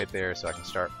you great! right there so I can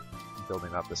start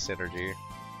building up the synergy.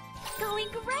 Going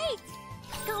great!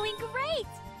 Going great!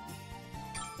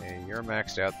 Okay, you're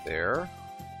maxed out there.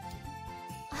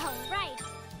 Alright,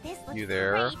 this looks You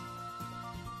there. great.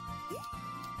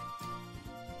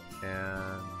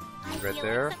 And I you feel right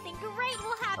there. like something great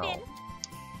will happen.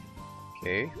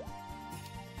 Okay.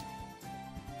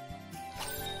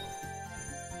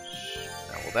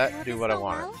 Now will that Will do this what I go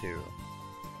want well? it to?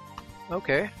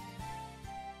 Okay.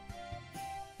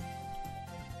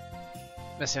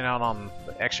 Missing out on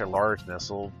the extra large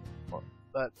missile,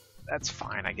 but that's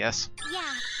fine, I guess. Yeah,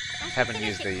 I should Haven't finish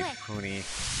used it the quick. Puni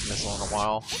missile in a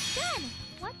while. It's done.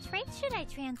 What trait should I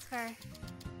transfer?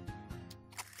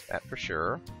 That for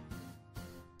sure.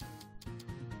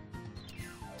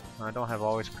 I don't have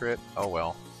always crit. Oh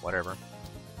well, whatever.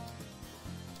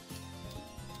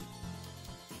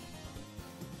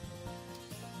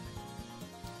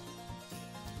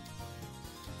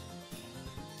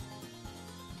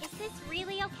 Is this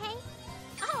really okay?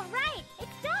 All right,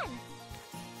 it's done.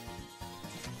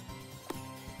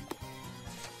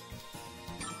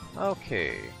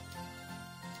 Okay.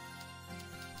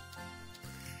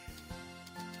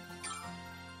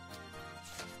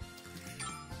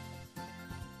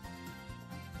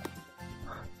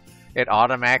 It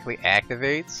automatically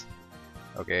activates?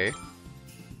 Okay.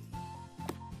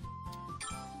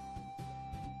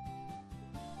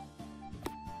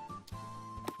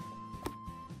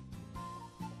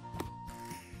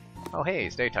 Oh hey,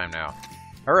 it's daytime now.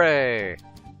 Hooray!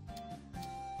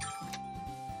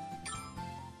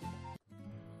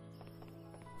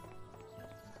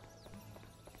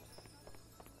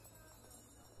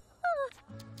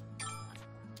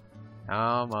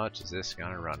 How much is this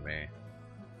gonna run me?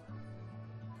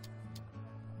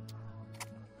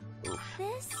 Oof.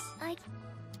 This, I...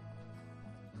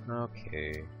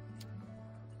 Okay.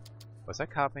 Was I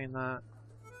copying that?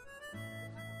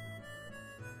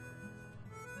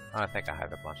 Oh, I think I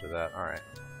have a bunch of that. Alright.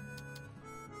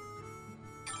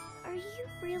 Are you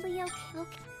really okay?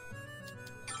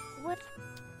 What?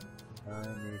 I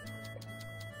need...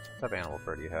 What type of animal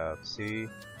fur do you have? C?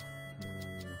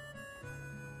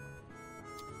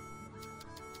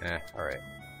 Alright.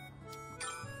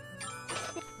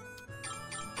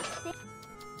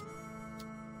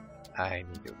 I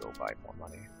need to go buy more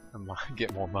money.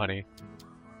 Get more money.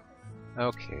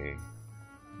 Okay.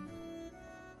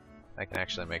 I can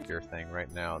actually make your thing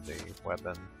right now, the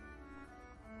weapon.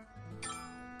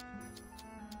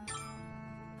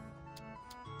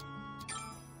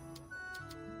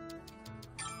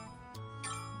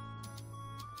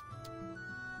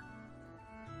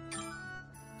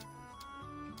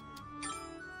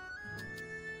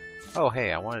 Oh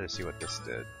hey, I wanted to see what this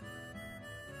did.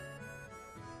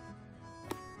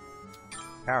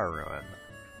 Power Ruin.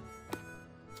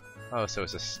 Oh, so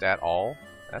it's a stat all?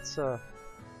 That's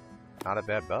not a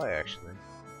bad buy actually.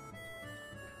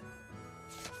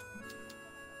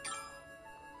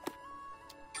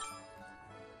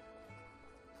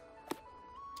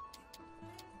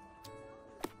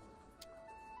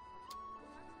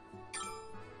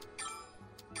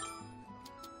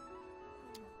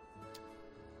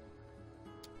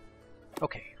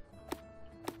 Okay.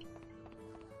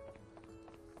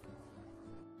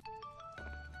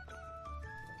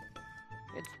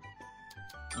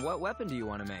 What weapon do you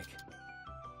want to make?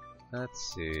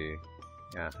 Let's see.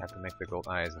 Yeah, have to make the gold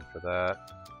eyes in for that.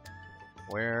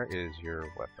 Where is your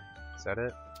weapon? Is that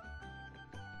it?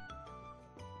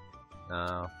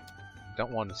 No.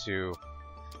 Don't want to...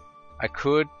 I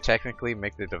could technically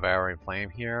make the Devouring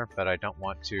Flame here, but I don't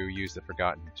want to use the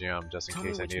Forgotten Gem just in Tell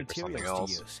case me I which need it for something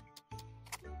materials to else. use.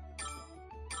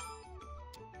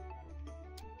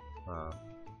 I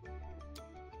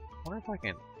wonder if I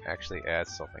can actually add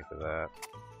something to that.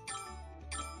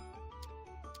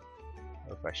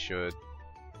 Or if I should.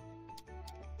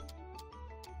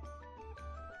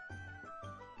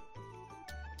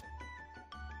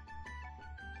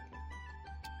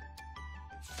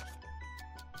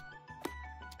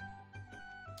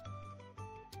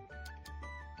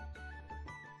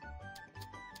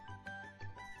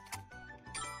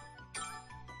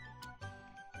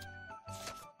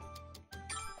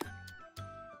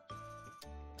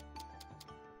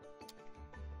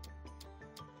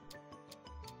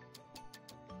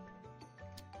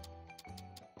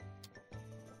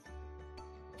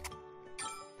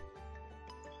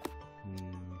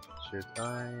 Should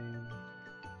I...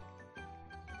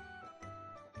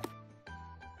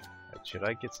 Should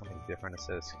I get something different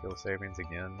instead of skill savings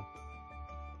again?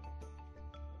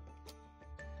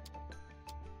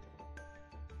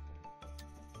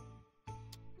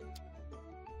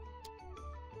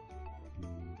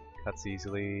 Cuts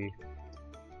easily.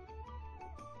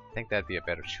 I think that'd be a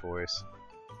better choice.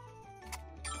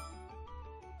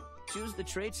 Choose the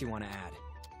traits you want to add.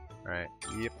 Right.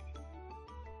 Yep.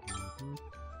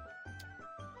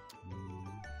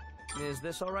 Is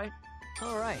this all right?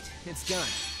 All right, it's done.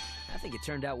 I think it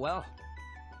turned out well.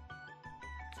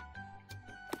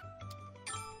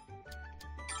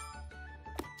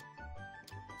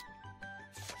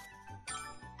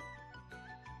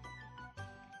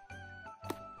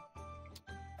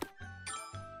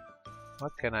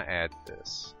 What can I add to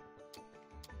this?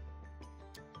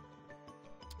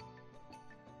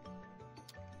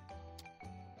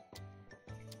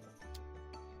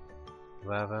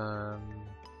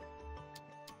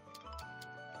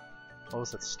 What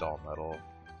was that stall metal?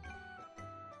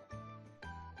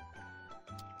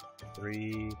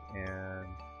 3 and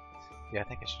yeah, I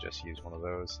think I should just use one of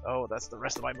those. Oh, that's the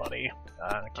rest of my money.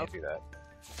 I can't do that.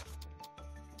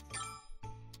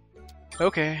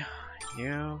 Okay,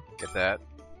 you get that.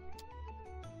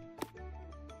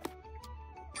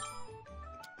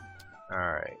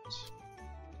 Alright.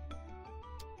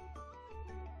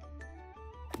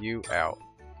 You out.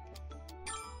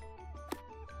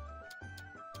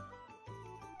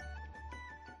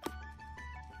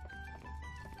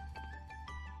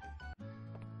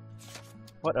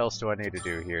 What else do I need to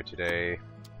do here today?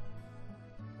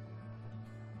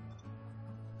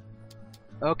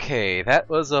 Okay, that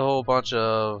was a whole bunch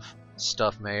of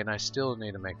stuff made. I still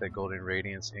need to make that golden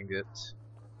radiance ingot.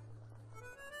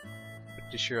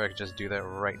 Pretty sure I could just do that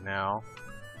right now.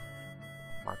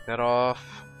 Mark that off.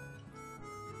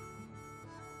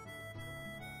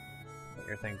 Get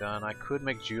everything done. I could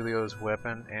make Julio's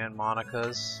weapon and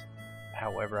Monica's.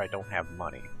 However, I don't have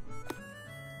money.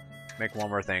 Make one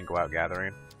more thing, go out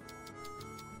gathering.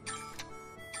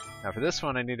 Now for this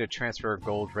one I need to transfer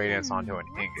gold radiance onto an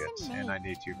ingot, and I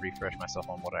need to refresh myself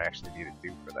on what I actually need to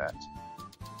do for that.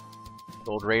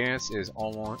 Gold radiance is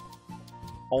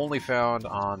only found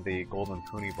on the golden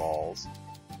puny balls.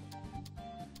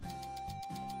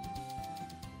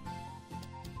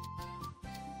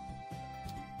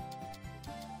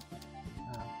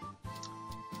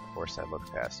 Of course I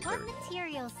look past it. What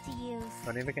materials to use?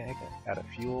 I need to add a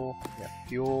fuel. Yeah,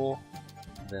 fuel.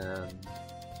 Then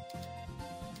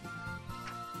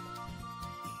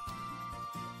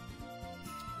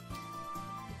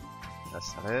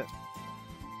that's not it.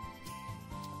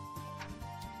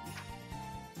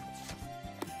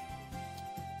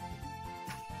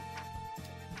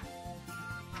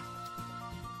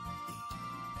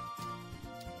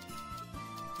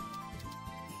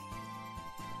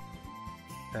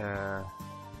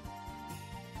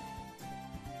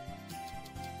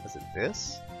 Is it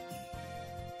this?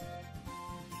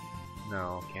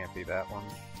 No, can't be that one.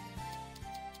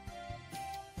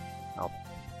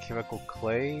 Chemical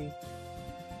clay?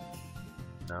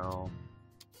 No.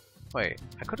 Wait,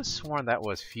 I could have sworn that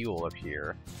was fuel up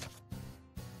here.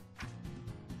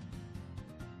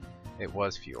 It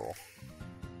was fuel.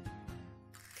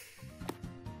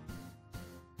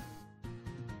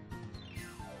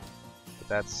 But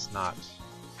that's not...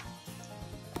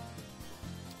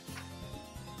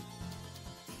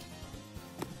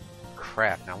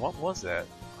 Crap, now what was that?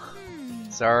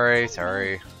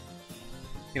 Sorry.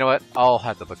 You know what? I'll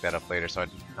have to look that up later so I'm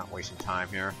not wasting time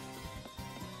here.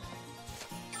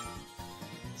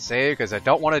 Save, because I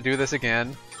don't want to do this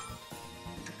again.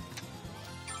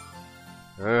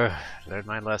 Ugh, learned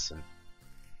my lesson.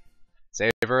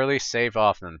 Save early, save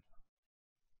often.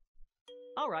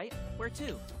 Alright, where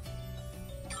to?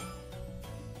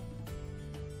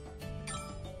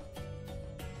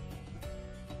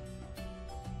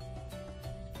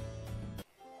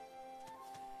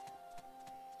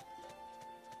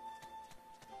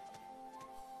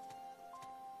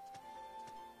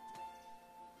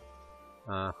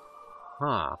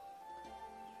 Huh.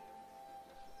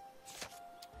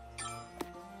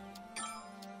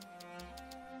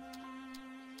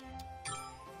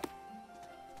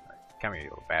 Come here, you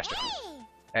little bastard.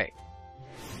 Hey.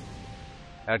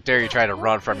 How dare you try to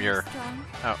run from your...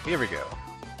 Oh, here we go.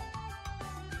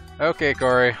 Okay,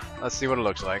 Corey. Let's see what it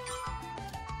looks like.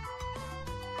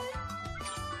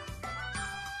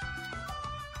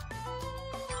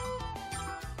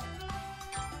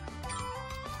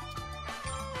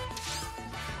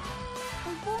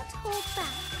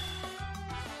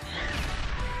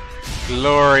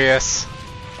 Glorious.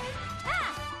 I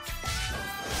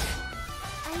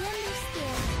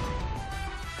understand.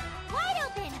 Wide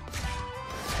open.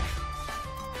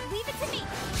 Leave it to me.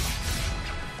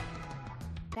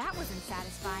 That wasn't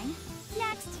satisfying.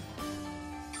 Next.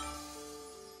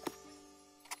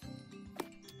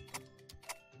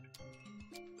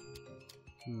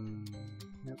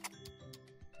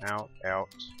 Out,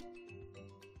 out.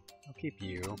 I'll keep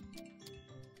you.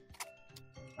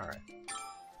 Alright.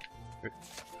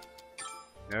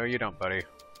 No, you don't, buddy.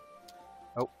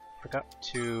 Oh, forgot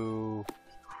to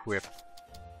equip.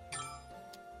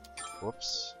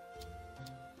 Whoops.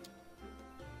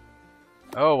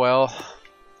 Oh well.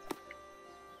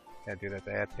 Gotta do that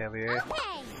to Atelier.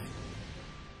 Okay!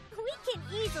 We can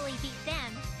easily beat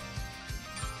them.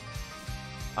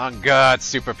 On God,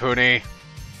 Super Poonie!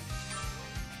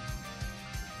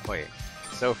 Wait,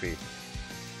 Sophie.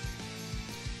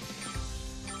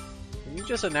 Can you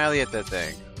just annihilate that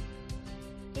thing?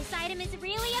 This item is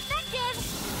really effective!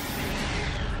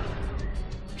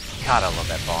 God, I love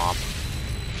that bomb.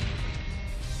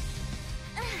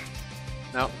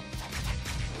 No.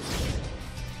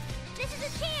 This is a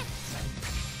chance!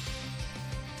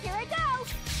 Here I go!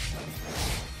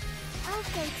 I'll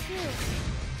go too.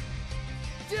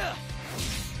 Duh.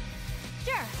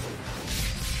 Sure.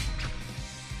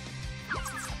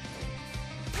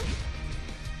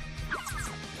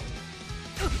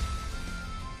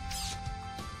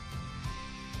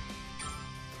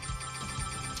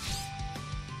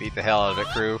 Beat the hell out of it,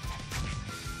 crew.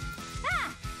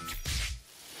 Ah!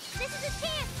 This is a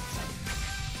chance!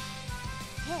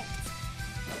 Hit.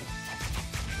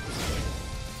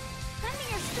 Come to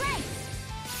your strength!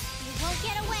 You won't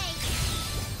get away!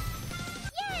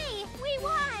 Yay! We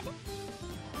won!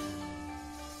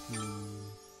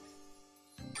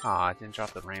 Aw, I didn't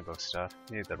drop the rainbow stuff.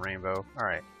 Needed the rainbow.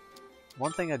 Alright.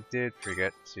 One thing I did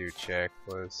forget to check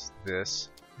was this.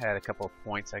 I had a couple of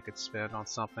points I could spend on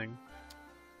something.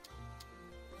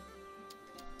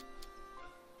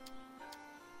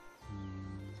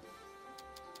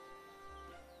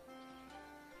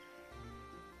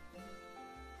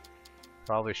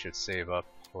 Probably should save up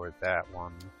for that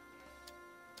one.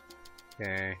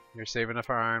 Okay, you're saving up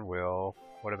for Iron Will.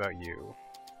 What about you?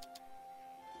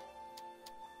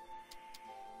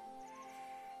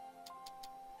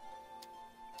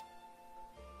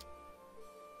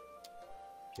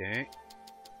 Okay.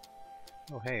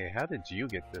 Oh hey, how did you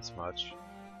get this much?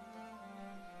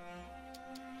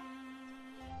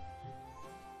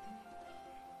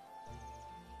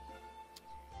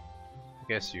 I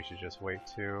guess you should just wait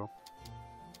too.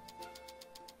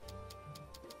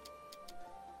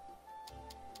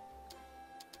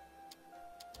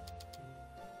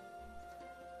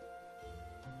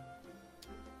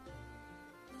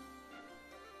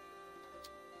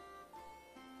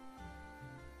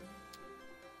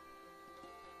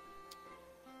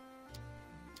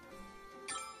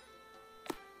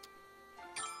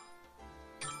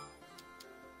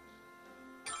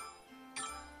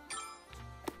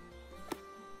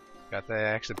 Got to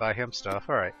actually buy him stuff.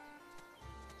 Alright.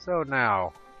 So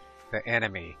now, the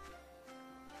enemy.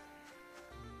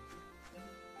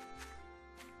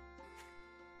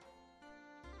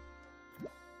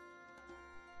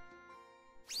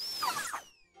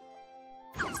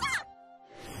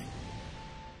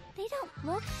 They don't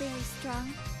look very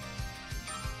strong.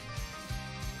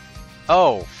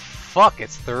 Oh, fuck,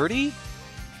 it's 30?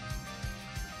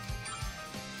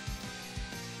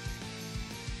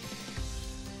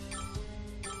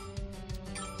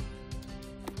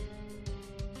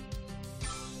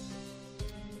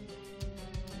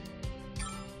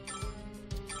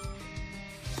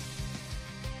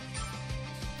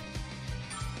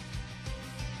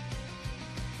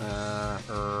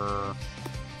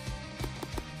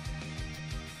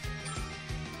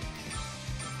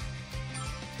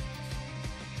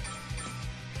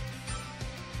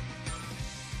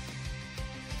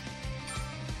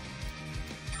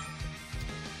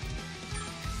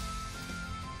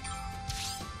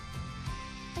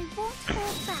 I won't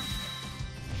hold back.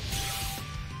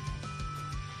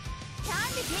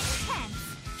 Time to get intense.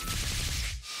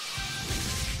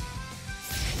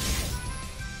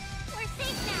 We're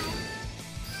safe now.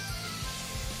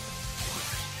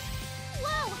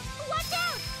 Whoa! Watch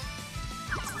out!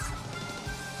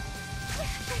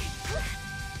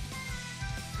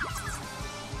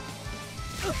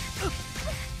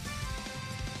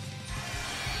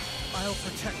 I'll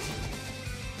protect you.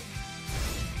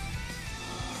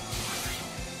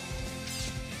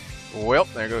 Well,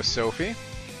 there goes Sophie.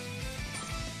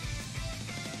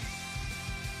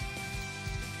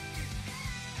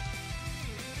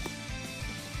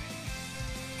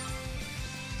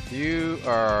 You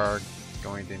are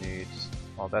going to need...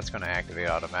 Well, that's going to activate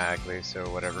automatically, so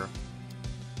whatever.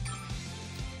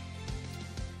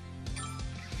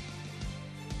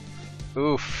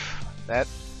 Oof.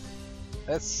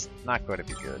 That's not going to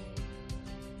be good.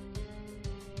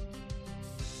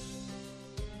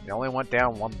 It only went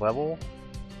down one level?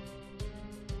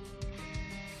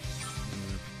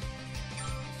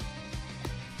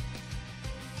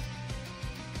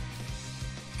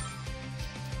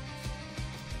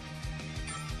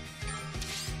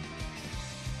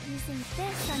 using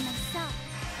this on myself.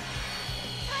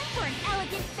 Time for an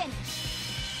elegant finish.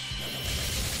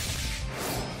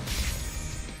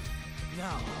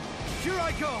 Now, here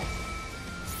I go!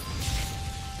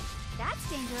 That's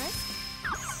dangerous.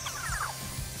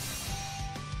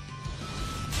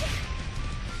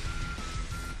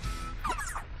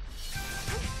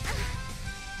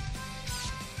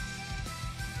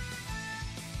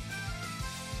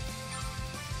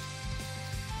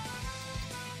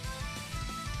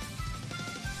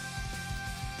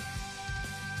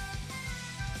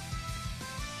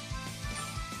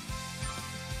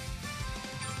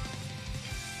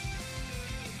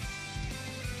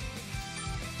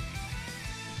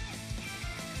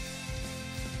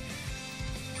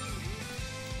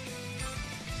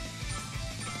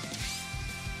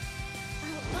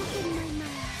 Open my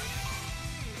mouth.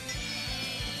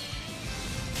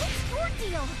 What's your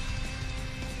deal?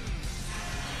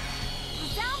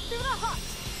 Down through the heart.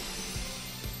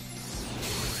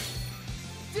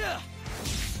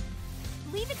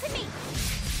 Leave it to me.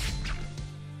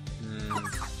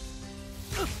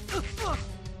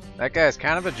 That guy's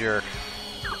kind of a jerk.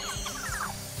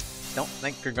 Don't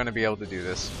think you're gonna be able to do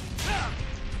this.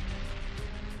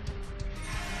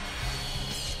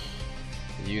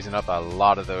 Using up a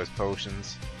lot of those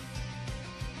potions.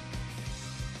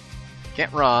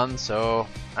 Can't run, so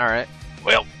alright.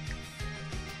 Well.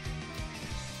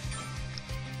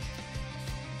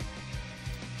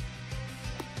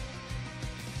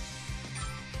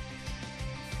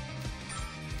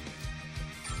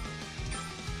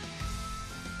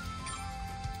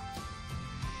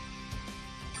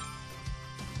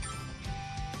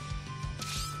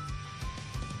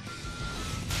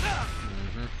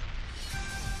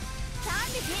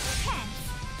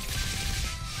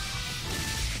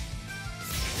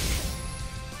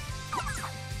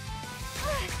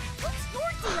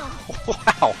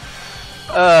 Wow.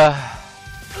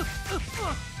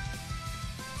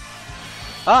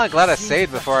 Oh, I'm glad I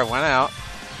saved before I went out.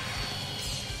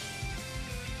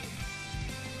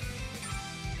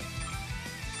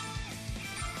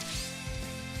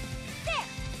 There.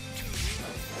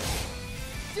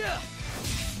 Sure.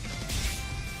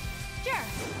 There.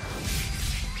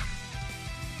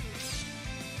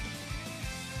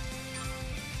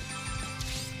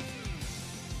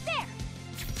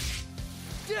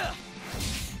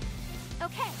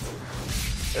 Okay.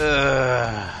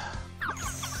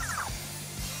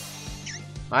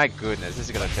 My goodness, this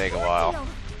is gonna take a while.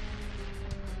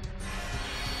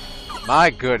 My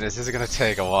goodness, this is gonna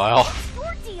take a while.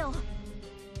 Your deal.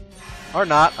 Or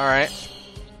not, alright.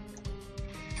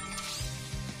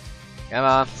 Come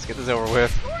on, let's get this over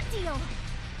with. Your deal.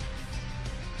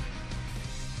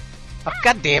 Oh,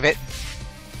 god damn it!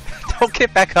 Don't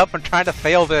get back up and try to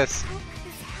fail this. How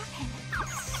could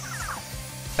this happen?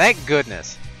 Thank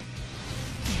goodness.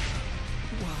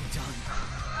 Well done.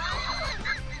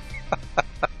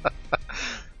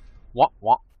 Womp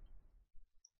womp.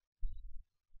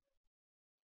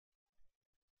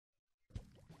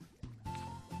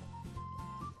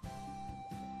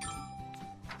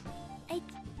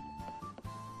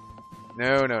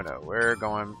 No, no, no. We're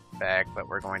going back, but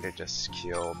we're going to just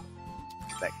kill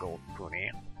that gold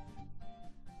pony.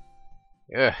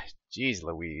 Ugh, jeez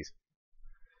Louise.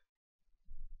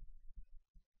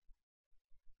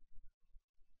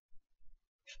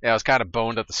 Yeah, I was kind of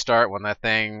boned at the start when that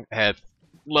thing had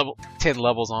 10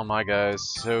 levels on my guys,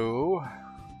 so...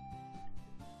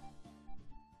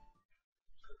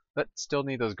 But still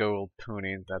need those gold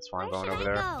pony, that's why I'm going over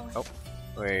there. Oh,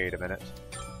 wait a minute.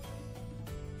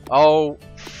 Oh,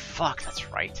 fuck,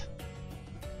 that's right.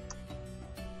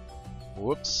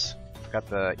 Whoops. Forgot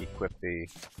to equip the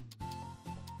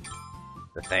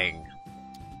thing.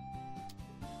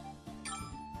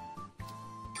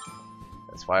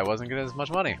 That's why I wasn't getting as much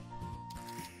money.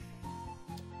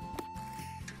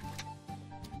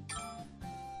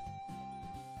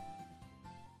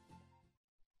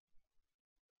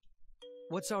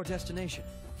 What's our destination?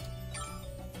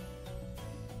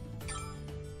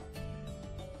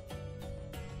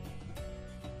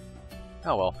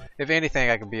 Oh well, if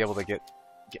anything I can be able to get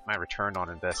my return on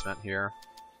investment here.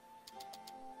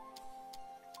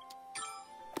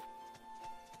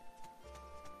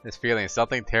 This feeling,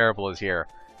 something terrible is here.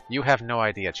 You have no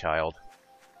idea, child.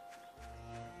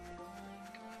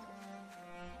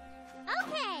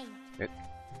 Okay.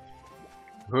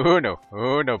 Oh no,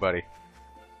 oh no, buddy.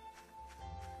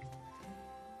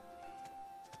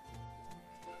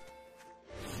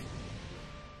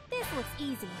 This looks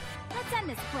easy. Let's end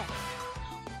this quick.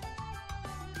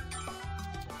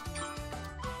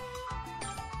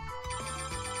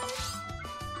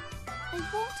 I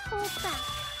won't hold back.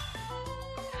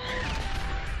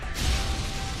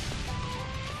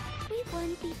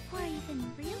 one before I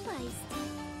even realized it.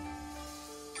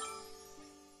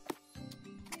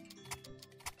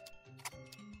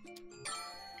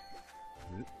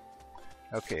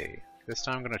 Okay, this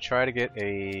time I'm going to try to get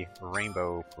a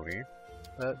rainbow pony,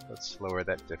 but let's lower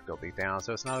that difficulty down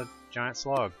so it's not a giant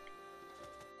slog.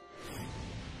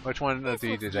 Which one of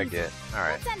these did I get?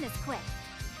 Alright. Let's end this quick.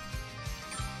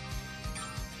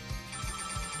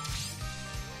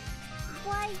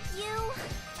 Why, you...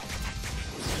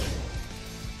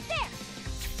 There!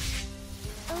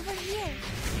 Over here.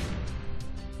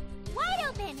 Wide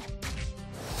open!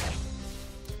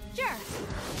 Sure.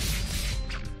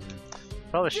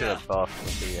 Probably should have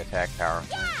buffed the attack power.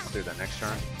 Yeah! I'll do that next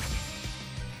turn.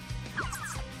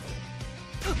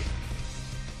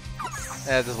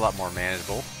 This is a lot more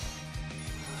manageable.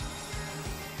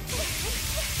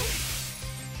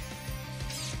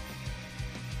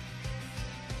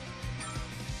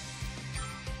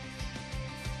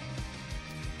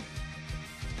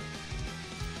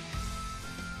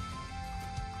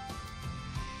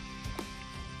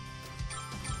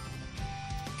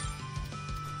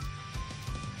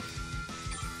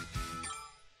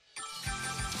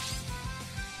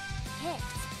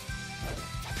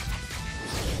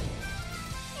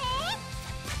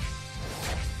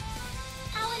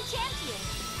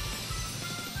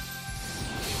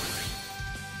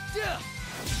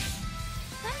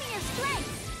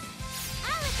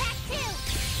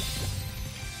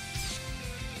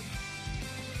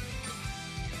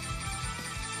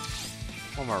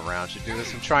 One more round should do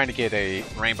this. I'm trying to get a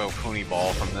rainbow pony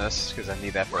ball from this because I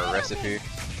need that for a recipe.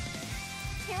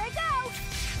 Here I go!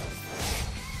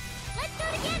 Let's go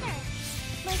together!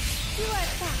 Let's do our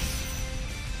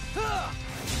best.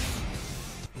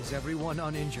 Is everyone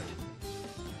uninjured?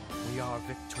 We are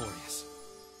victorious.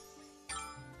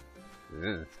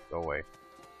 Ugh, go away.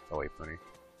 Go away, pony.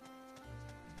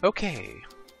 Okay.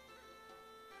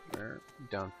 We're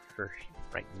done for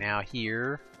right now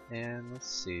here. And let's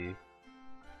see.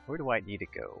 Where do I need to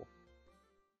go?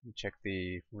 Let me check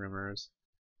the rumors.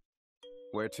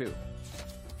 Where to?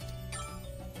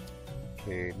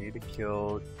 Okay, need to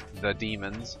kill the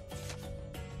demons.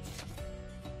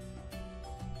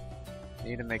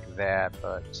 Need to make that,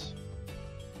 but...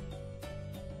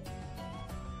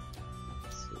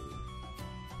 Let's see.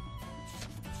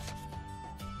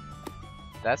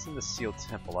 That's in the sealed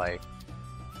temple, I'm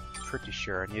pretty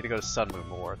sure. I need to go to Sun Moon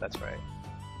War, that's right.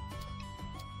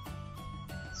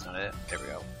 That's not it. There we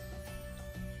go.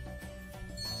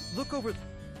 Look over.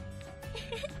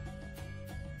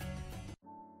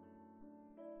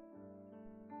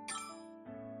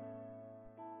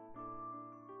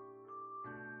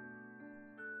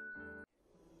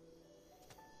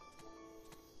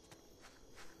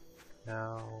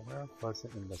 Now, where was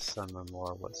it in the Sun Moon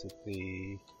War? Was it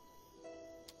the...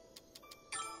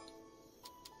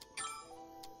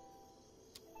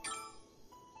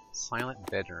 Silent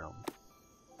Bedroom?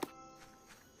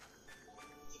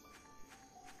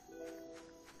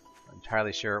 I'm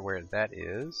entirely sure where that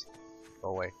is. Go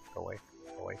away, go away,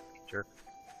 go away, jerk.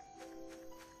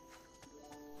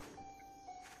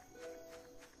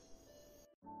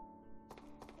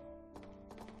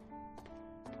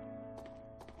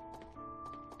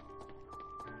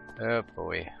 Oh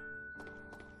boy.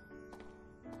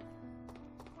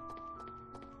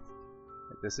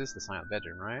 This is the silent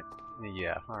bedroom, right?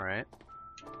 Yeah, alright.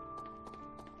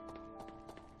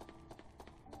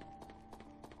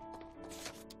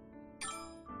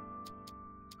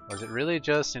 Was it really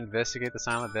just investigate the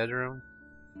silent bedroom?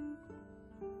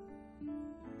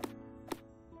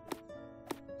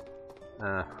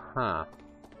 Uh-huh.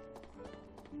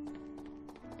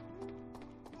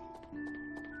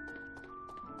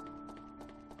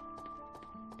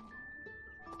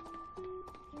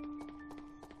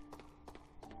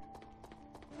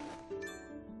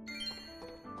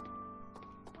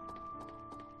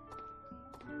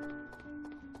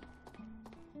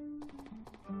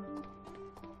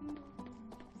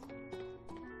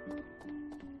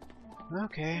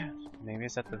 Okay, maybe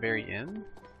it's at the very end?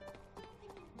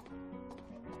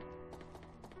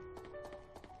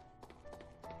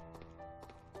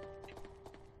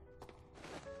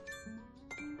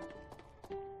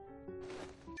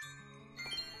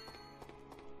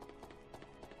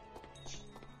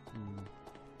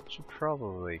 Should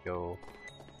probably go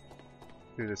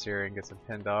through this area and get some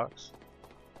pin docks.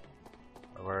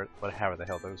 Or however the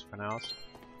hell those are pronounced.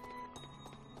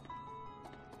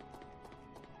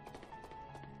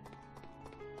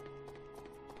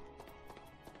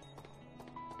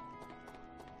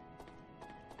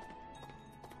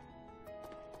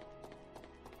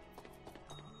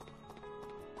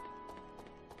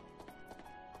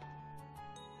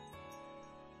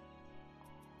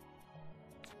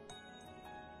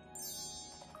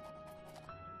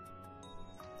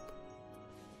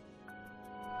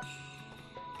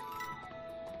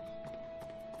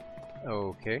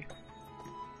 Okay.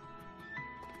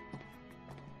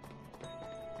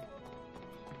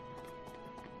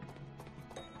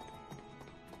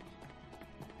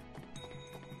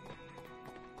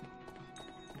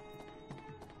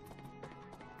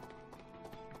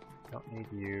 Don't need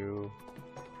you.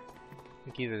 I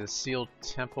think either the sealed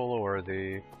temple or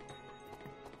the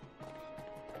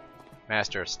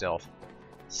master of stealth.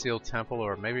 Sealed temple,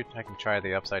 or maybe I can try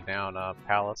the upside down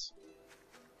palace.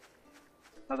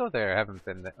 I'll go there. I haven't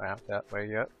been out that way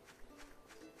yet.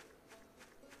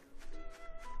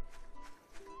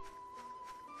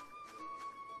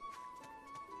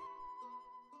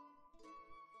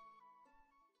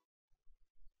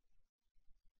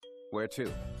 Where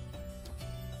to?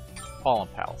 Fallen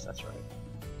Palace, that's right.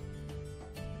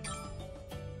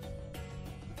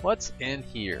 What's in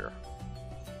here?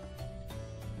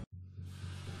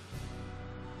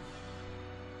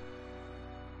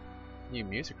 New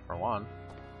music for one.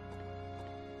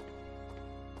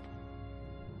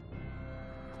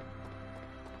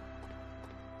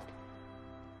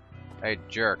 Hey,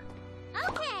 jerk.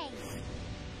 Okay.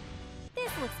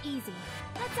 This looks easy.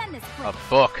 Let's end this quick. A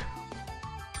book.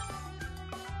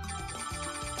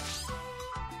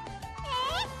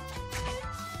 Eh?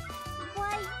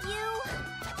 Why, you...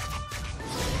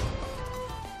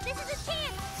 This is a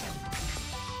chance!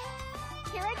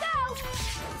 Here I go!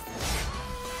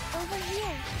 Over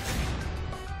here.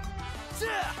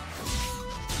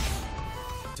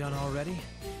 Done already?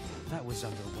 That was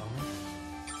underwhelming.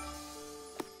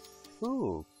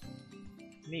 Ooh.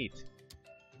 Neat.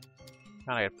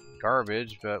 Kinda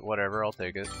garbage, but whatever, I'll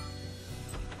take it.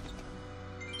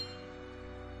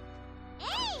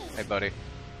 Hey! Hey, buddy.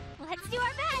 Let's do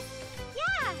our best!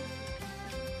 Yeah!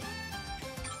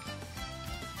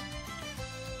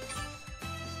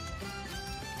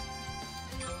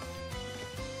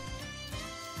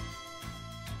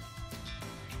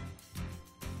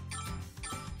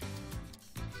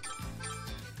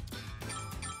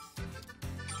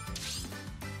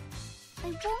 I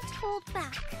won't hold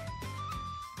back.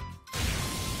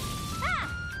 Ah!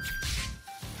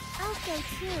 I'll go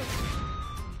too.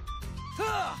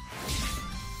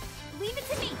 Leave it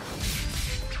to me.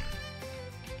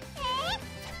 Eh?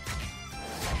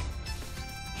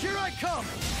 Here I come!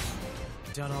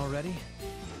 Done already?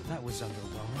 That was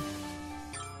underwhelming.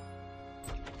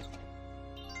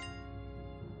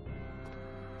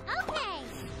 Okay.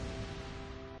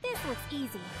 This looks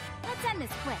easy. Let's end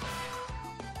this quick.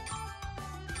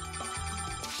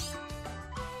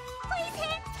 Please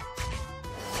hit.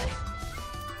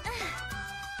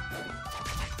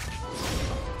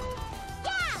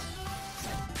 Yeah.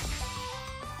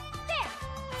 There.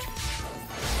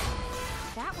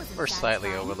 That wasn't We're slightly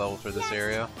satisfying. over level for this Next.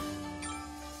 area.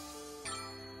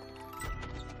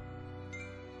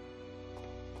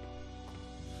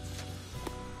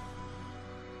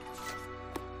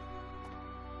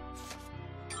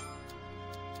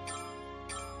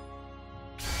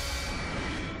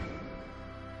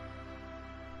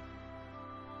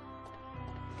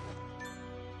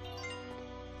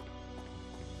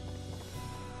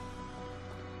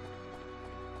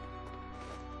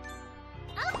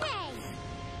 Okay.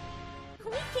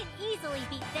 We can easily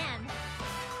beat them.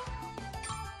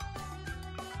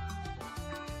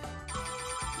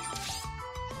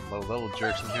 Low level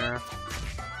jerks in here.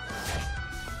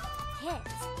 Hit.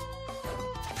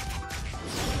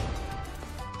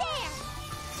 There.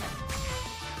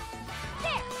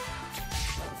 There.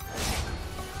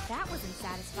 That wasn't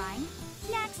satisfying.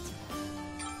 Next.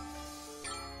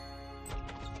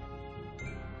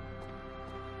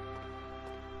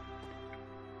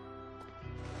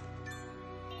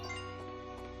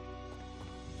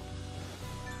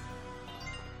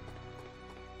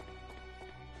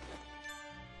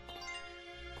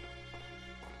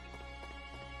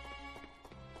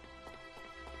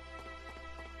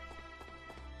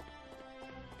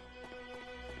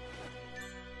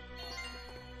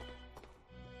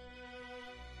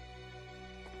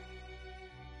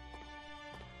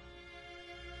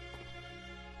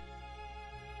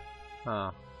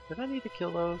 Huh. Did I need to kill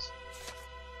those?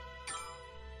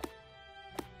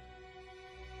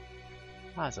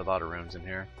 Ah, there's a lot of rooms in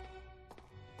here.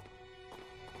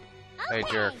 Hey,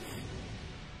 jerk.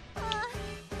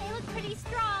 They look pretty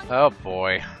strong. Oh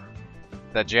boy.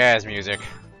 The jazz music.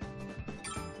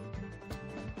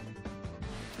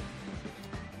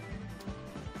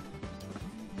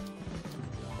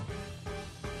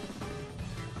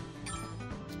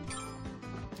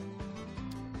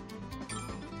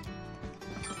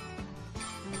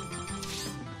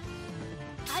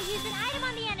 I'll use an item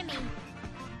on the enemy.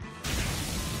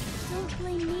 Don't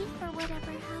blame me for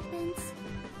whatever happens.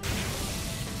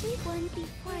 won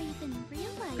before I even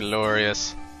realized.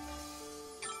 Glorious.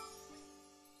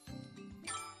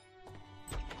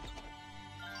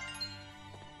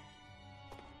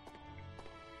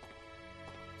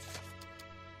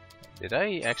 Did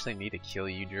I actually need to kill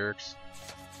you jerks?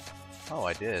 Oh,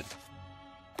 I did.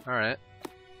 Alright.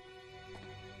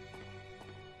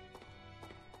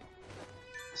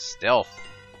 Stealth.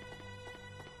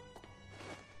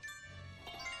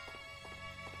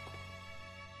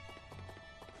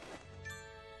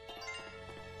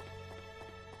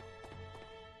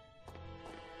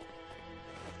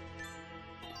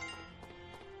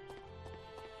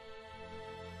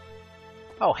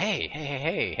 Oh, hey.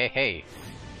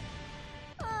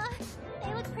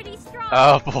 They look pretty strong.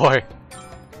 Oh boy.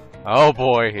 Oh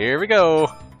boy, here we go.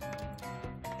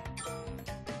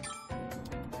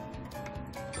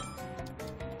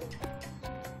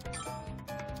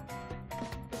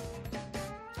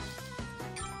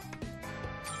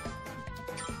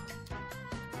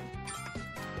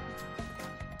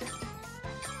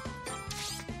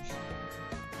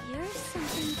 Here's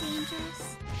something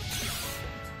dangerous.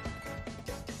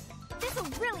 This'll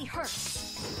really hurt.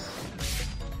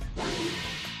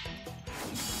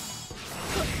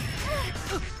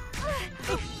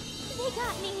 They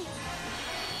got me.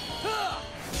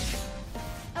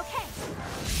 Okay.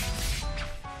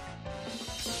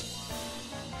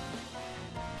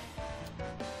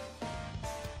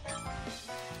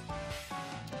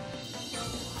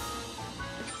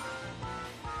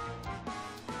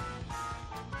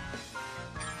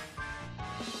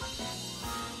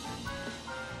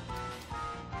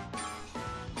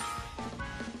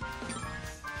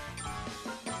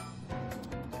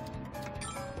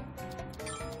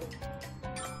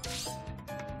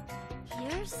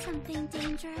 Here's something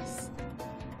dangerous.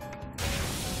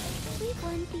 We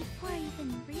won before I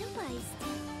even realized.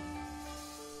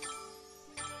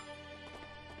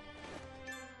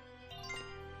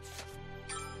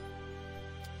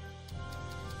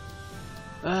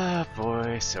 Ah,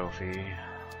 boy, Sophie.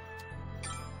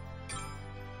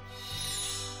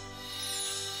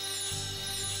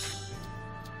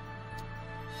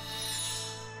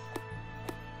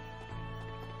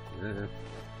 Ugh.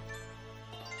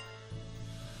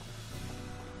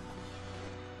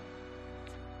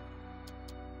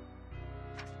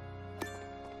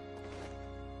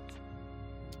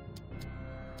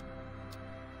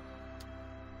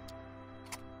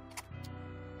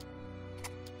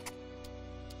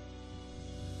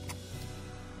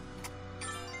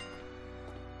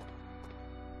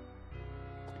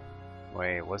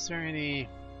 Wait, was there any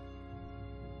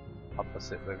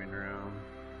opposite living room?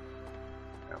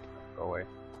 No, go away.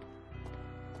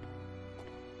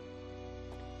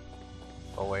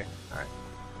 Go away. Alright.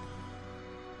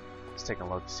 Let's take a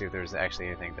look to see if there's actually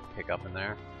anything to pick up in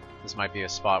there. This might be a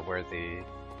spot where the...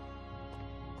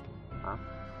 Huh?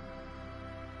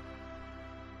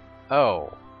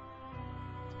 Oh.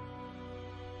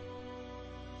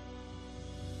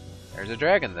 There's a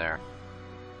dragon there.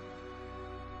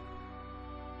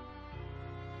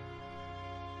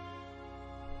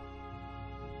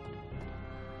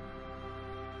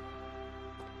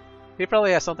 He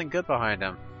probably has something good behind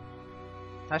him.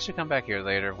 I should come back here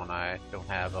later when I don't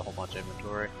have a whole bunch of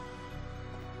inventory.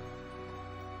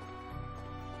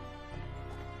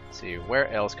 Let's see, where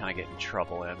else can I get in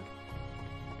trouble in?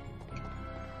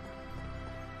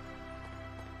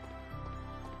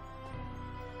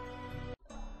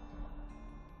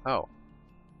 Oh.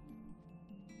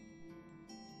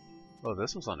 Oh,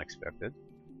 this was unexpected.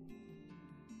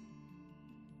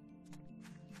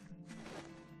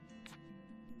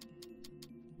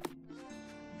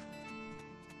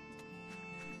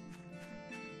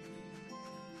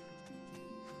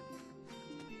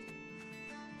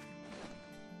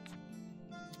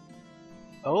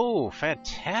 Oh,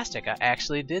 fantastic! I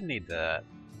actually did need that.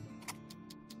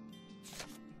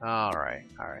 Alright,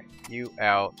 alright. You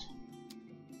out.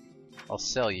 I'll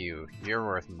sell you. You're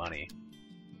worth money.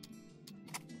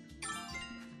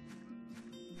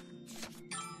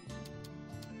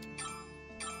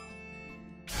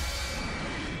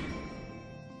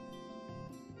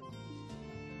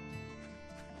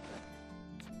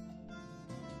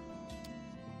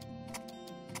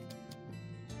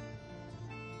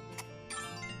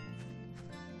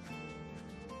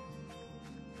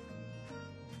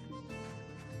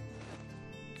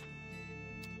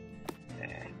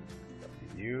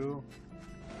 You.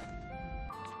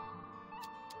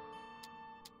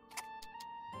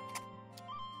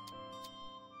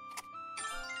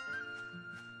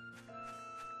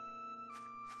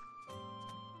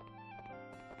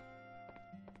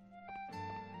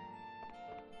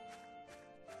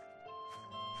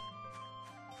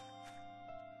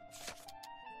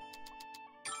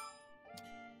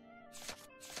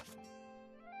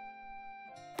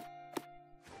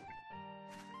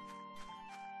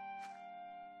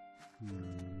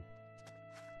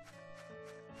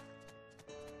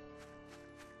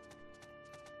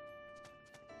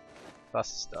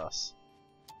 Stuff.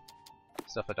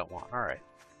 Stuff I don't want. Alright.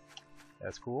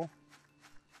 That's cool.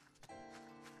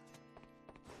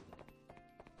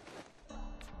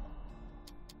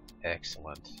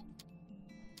 Excellent.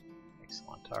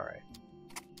 Excellent. Alright.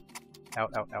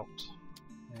 Out, out, out.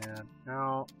 And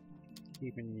out.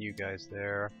 Keeping you guys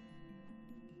there.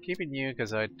 Keeping you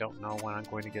because I don't know when I'm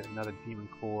going to get another demon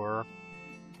core.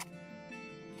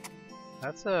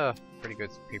 That's a pretty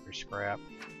good paper scrap.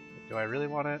 Do I really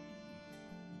want it?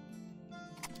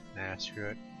 Nah, screw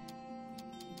it.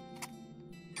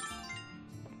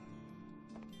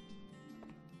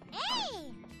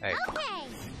 Hey. Okay.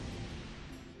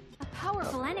 A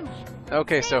powerful enemy.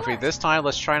 Okay, Stay Sophie, alert. this time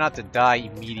let's try not to die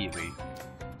immediately.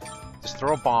 Just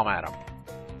throw a bomb at him.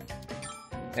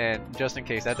 And just in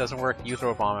case that doesn't work, you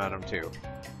throw a bomb at him too.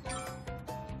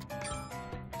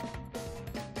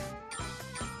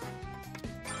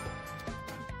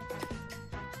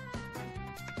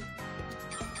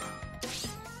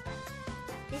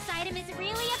 This item is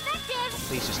really effective.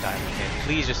 Please just die in one hit.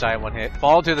 Please just die in one hit.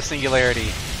 Fall to the singularity.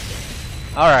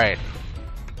 Alright.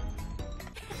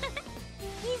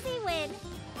 Easy win.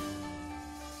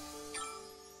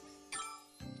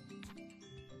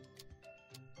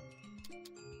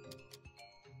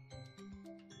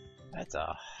 That's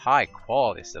a high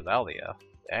quality Sevalia.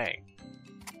 Dang.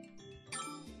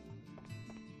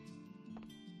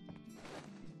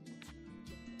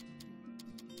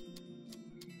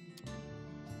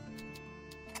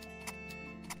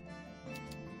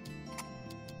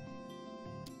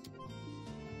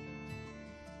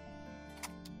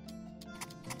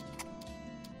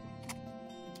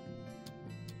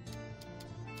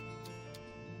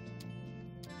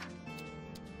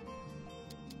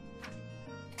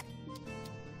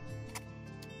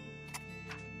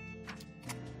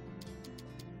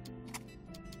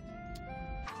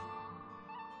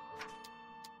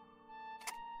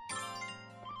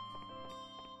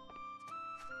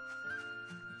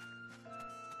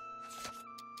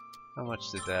 How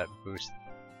much did that boost?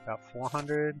 About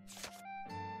 400?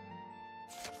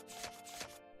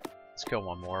 Let's kill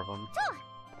one more of them.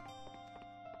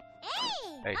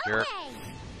 Hey, jerk.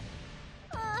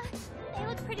 Okay. They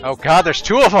look pretty Oh god, there's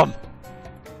two of them!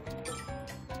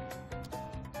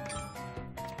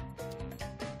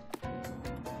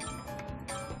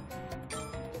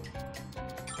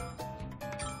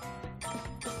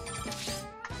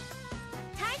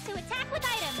 Time to attack with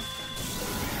items.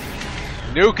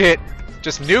 Nuke it!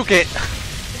 Just nuke it!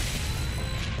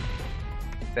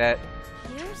 That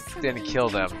Here's didn't kill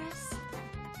them. dangerous.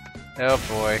 Oh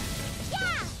boy.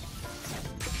 Yeah.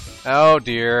 Oh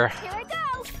dear. Here I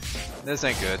go. This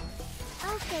ain't good.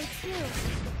 I'll go too.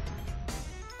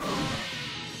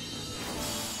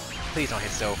 Please don't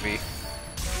hit Sophie.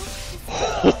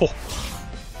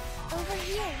 Over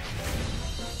here.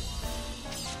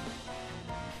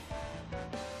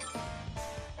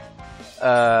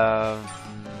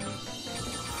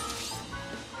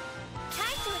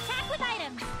 Time to attack with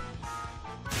items.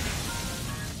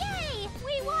 Yay!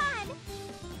 We won.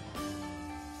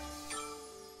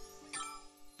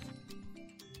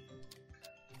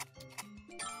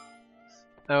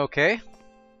 Okay.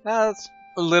 That's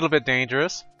a little bit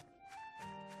dangerous.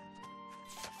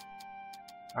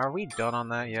 Are we done on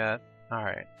that yet?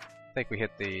 Alright. I think we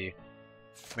hit the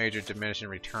major diminishing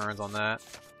returns on that.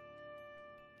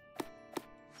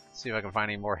 See if I can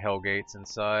find any more Hellgates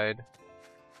inside.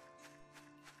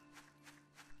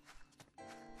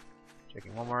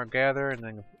 Checking one more gather and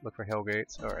then look for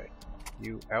Hellgates. Alright.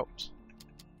 You out.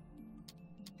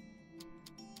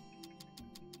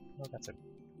 Oh, got some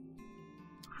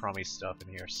crummy stuff in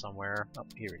here somewhere. Oh,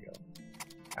 here we go.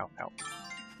 Out, out.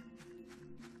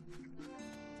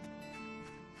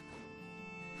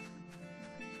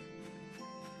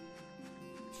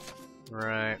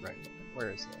 Right. Where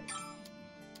is that?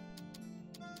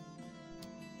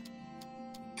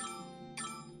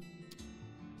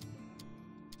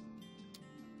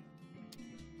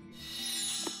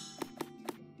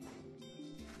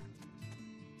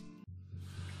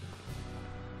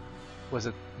 Was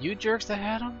it you jerks that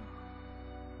had him?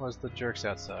 Or was the jerks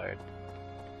outside?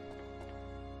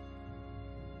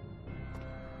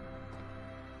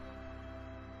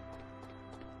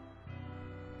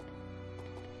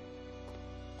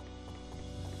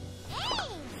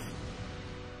 Hey!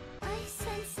 I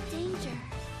sense danger.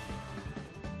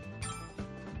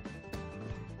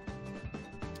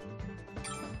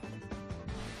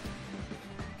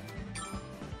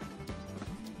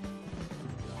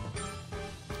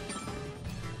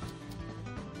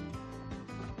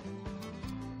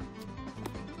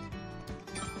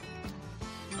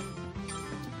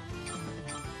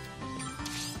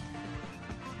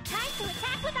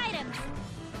 items.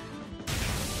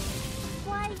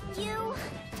 Why, you...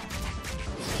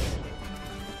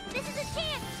 This is a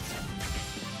chance!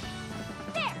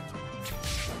 There!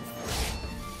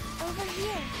 Over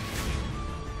here.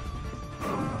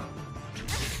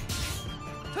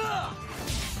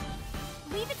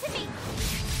 Leave it to me!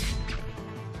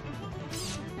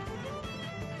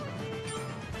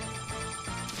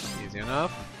 Easy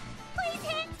enough. Please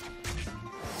hit!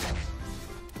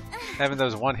 Having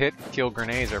those one-hit kill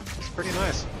grenades is pretty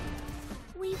nice.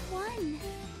 We've won.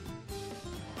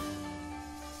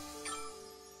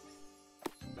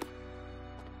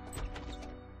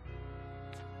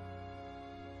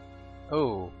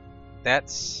 Oh,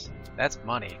 that's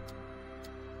money.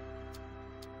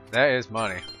 That is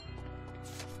money.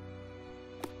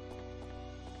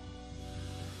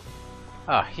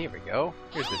 Ah, here we go.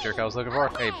 Here's the jerk I was looking for.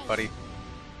 Hey, buddy.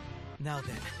 Now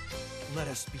then, let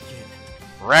us begin.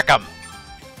 Wreck 'em!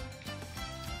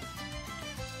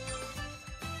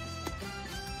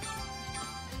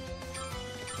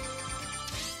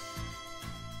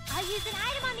 I'll use an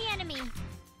item on the enemy.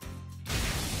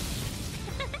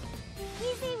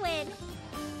 Easy win.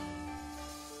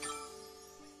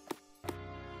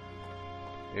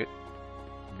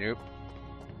 Nope.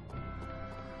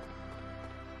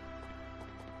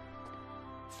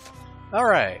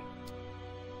 Alright.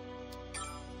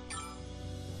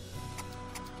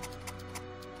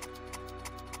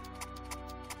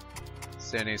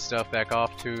 Sending stuff back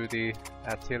off to the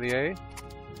Atelier.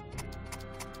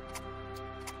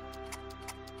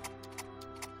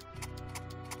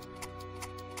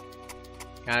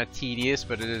 Kind of tedious,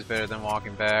 but it is better than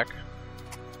walking back.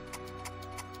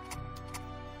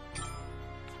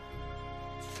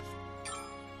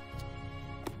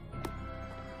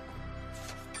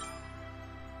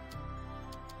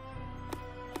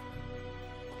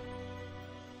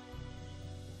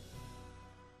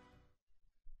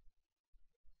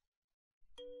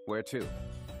 Where to?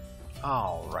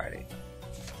 Alrighty.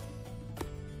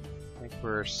 I think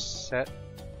we're set.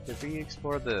 Did we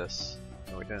explore this?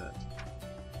 No, we didn't.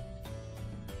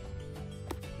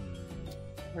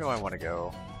 Where do I want to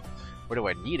go? Where do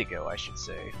I need to go, I should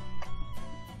say?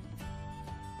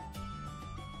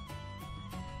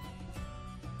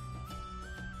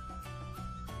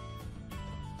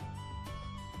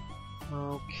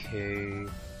 Okay.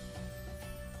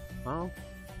 Well,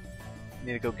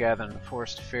 need to go gather in the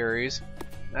forest fairies.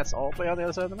 That's all the way on the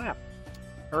other side of the map.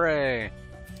 Hooray!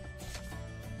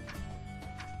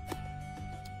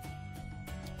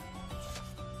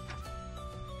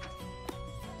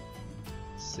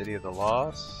 City of the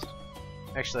Lost.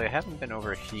 Actually, I haven't been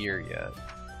over here yet.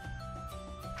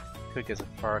 Could get a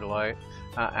far light.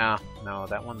 No,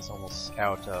 that one's almost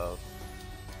out of.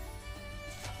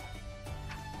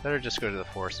 Better just go to the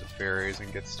Forest of Fairies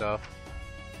and get stuff.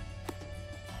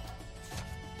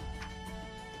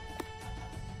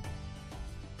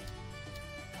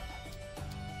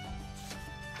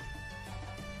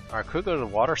 Or I could go to the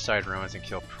Waterside Ruins and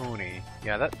kill Puni.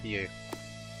 Yeah, that'd be a...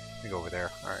 Let me go over there.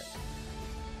 Alright.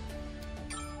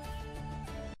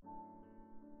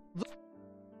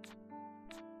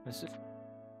 This is...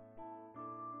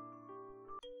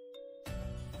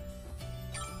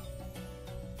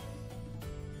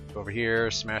 Go over here,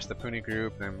 smash the Puni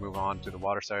group, then move on to the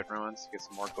Waterside Ruins, get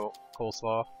some more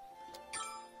coleslaw.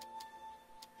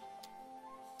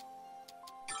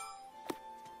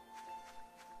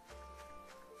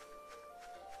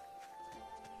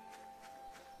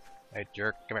 Hey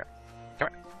jerk, come here. Come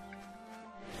here.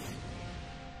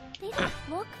 They don't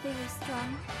look very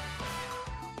strong.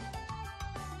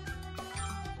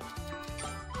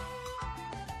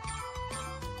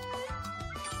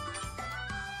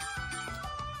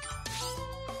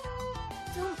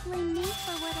 Don't blame me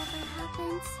for whatever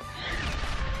happens.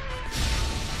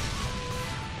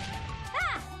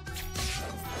 Ah!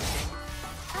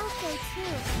 I'll go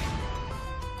too.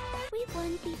 We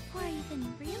won before I even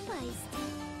realized it.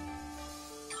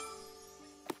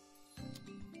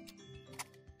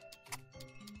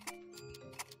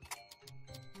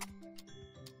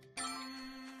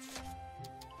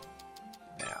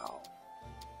 Now.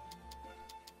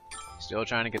 Still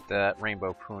trying to get that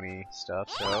Rainbow Puni stuff,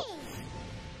 so... Hey!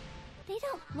 They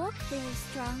don't look very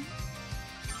strong.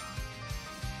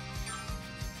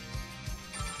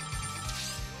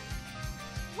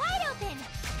 Wide open!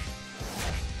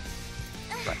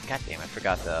 But goddamn, I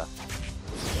forgot to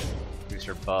use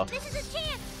her buff. This is a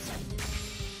chance!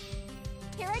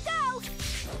 Here I go!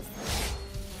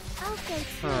 I'll go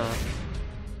too.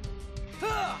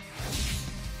 Sure.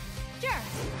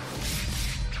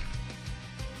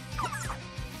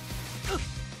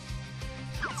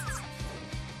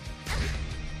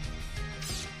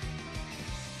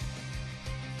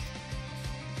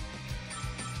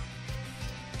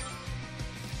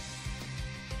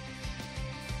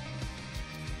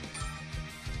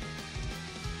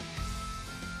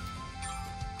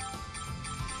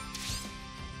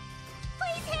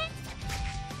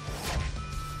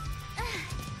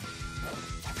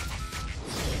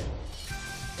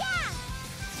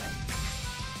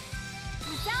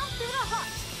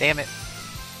 Damn it.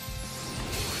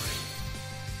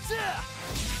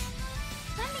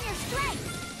 Lend me your strength.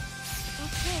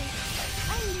 Okay,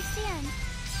 I understand.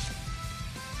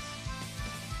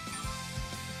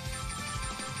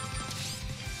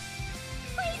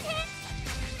 Please hit.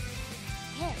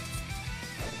 Hit.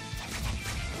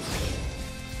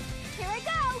 Here I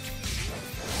go.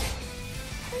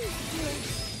 Please do it.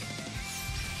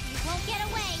 You won't get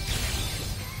away.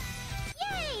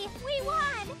 Yay! We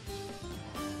won!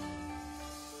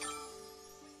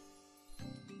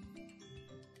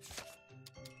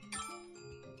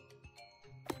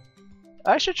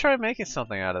 I should try making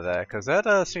something out of that, because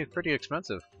that seems pretty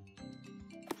expensive.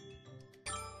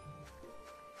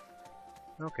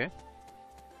 Okay.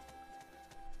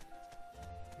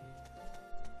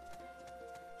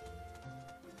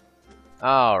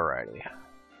 Alrighty.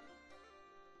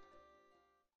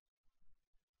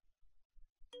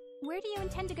 Where do you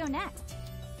intend to go next?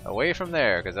 Away from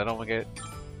there, because I don't want to get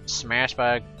smashed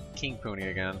by a King Pony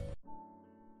again.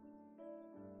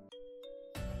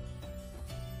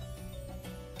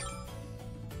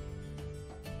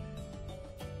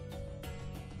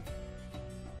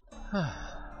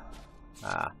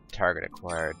 Target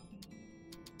acquired.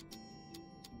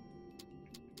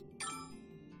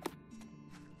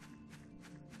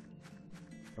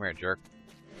 Come here, jerk.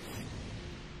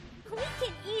 We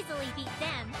can easily beat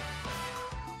them.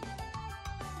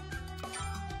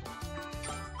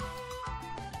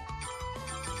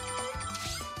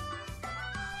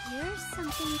 Here's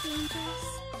something dangerous.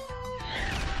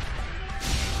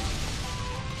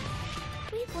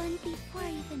 We won before I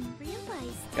even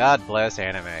realized. God bless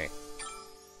anime.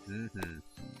 Mm-hmm.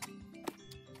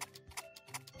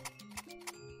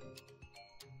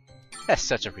 That's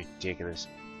such a ridiculous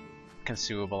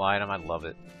consumable item. I love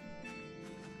it.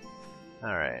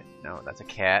 Alright, no, that's a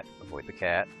cat. Avoid the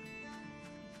cat.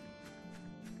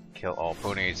 Kill all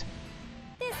ponies.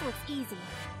 This looks easy.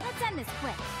 Let's end this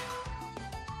quick.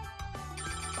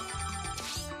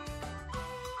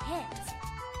 Hit.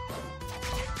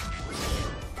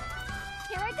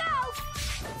 Here I go!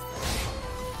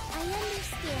 I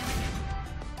understand.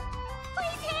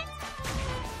 Please hit!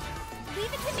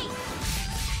 Leave it to me!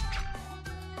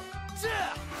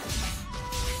 Yeah!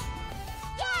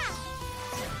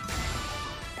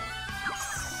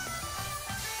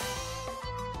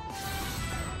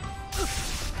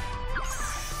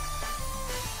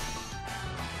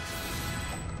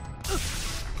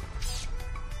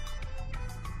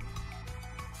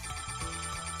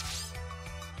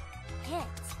 Hit.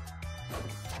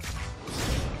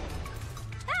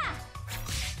 Ah!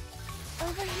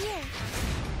 Over here.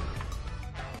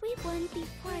 We won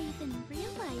before I even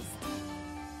realized it.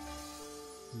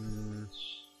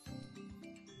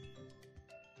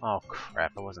 Oh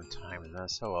crap, I wasn't timing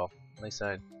this. Oh well, at least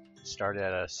I started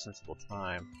at a sensible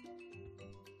time.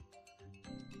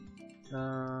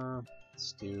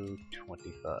 Let's do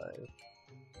 25.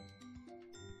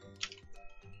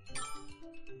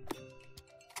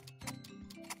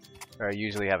 Or I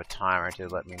usually have a timer to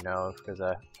let me know, because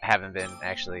I haven't been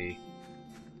actually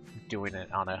doing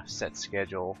it on a set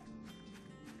schedule.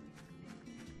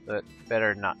 But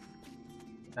better not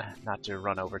to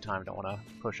run overtime. Don't want to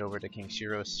push over to King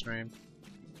Shiro's stream.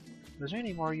 Is there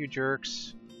any more, you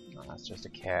jerks? No, that's just a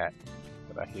cat.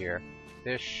 What about here?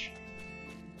 Fish.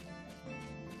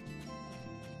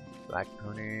 Black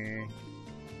pony.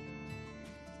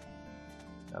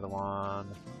 Another one.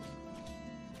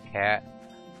 Cat.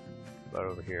 What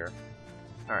about over here?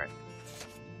 Alright.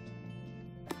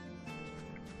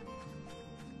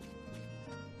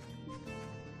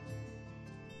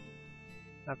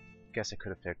 I guess I could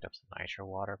have picked up some nitro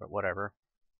water, but whatever.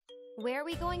 Where are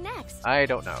we going next? I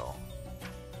don't know.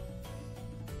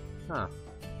 Huh.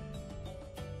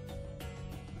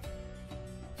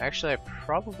 Actually, I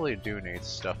probably do need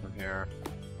stuff in here.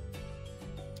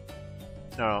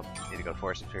 No, need to go to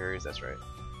Forest of Furies, that's right.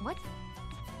 What?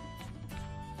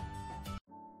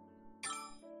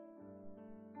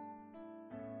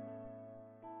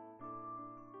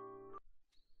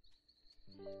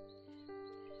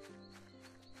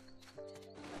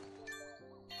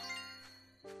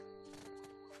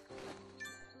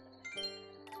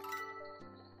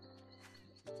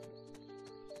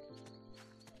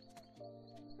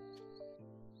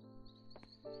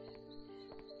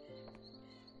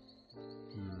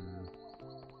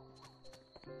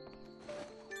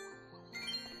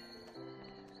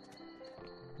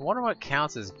 I wonder what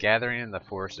counts as gathering in the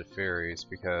Forest of Furies,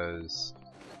 because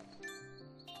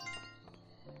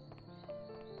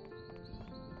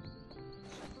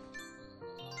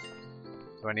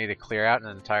do I need to clear out an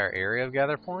entire area of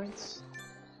gather points?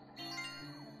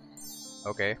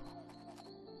 Okay.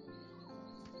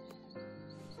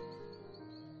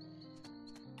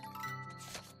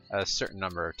 A certain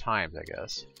number of times, I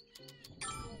guess.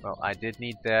 Well, I did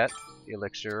need that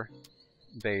elixir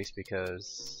base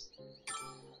because...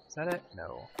 Is that it?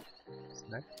 No. Is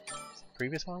that the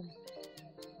previous one?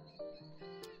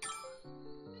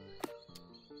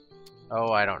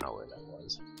 Oh, I don't know where that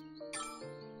was.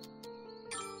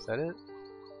 Is that it?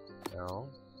 No.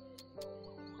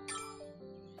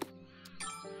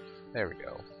 There we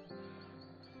go.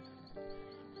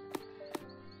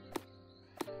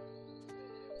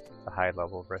 The high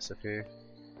level recipe.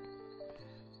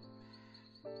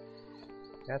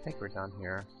 Yeah, I think we're done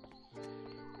here.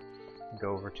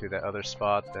 Go over to that other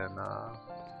spot, then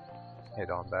head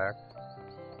on back.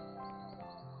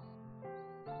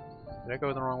 Did I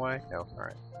go the wrong way? No,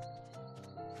 alright.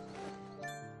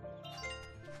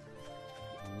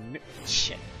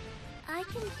 Shit. I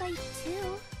can fight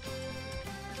too.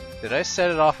 Did I set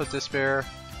it off with despair?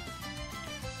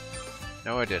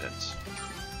 No, I didn't.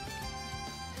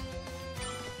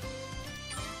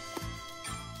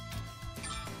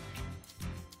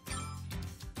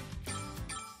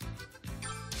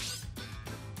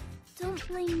 Don't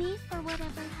blame me for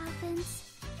whatever happens.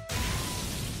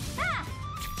 Ah!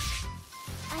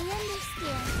 I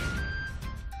understand.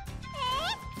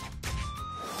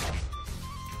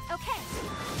 Okay.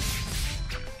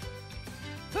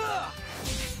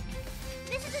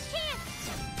 This is a chance!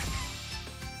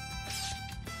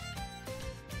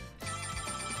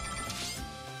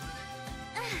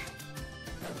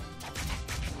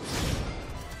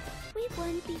 We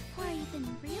won before I even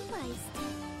realized it.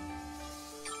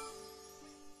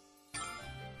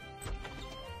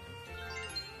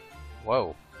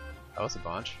 Whoa. That was a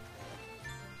bunch.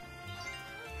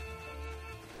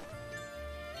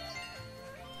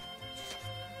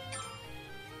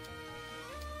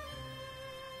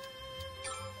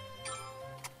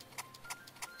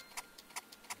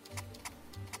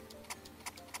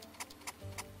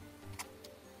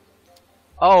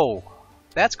 Oh,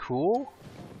 that's cool.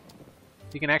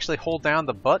 You can actually hold down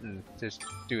the button to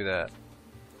do that.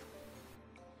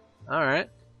 Alright.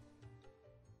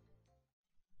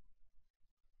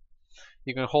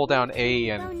 You can hold down A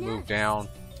and move down,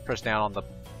 press down on the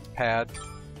pad.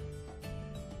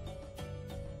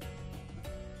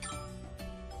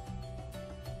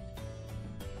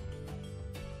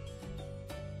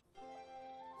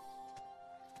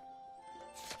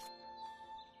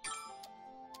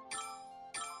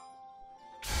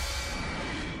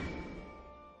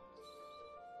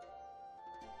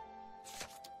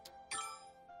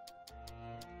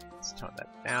 Let's tone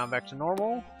that down back to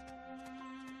normal.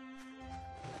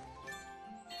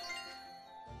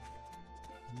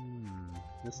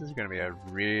 This is going to be a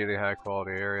really high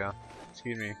quality area.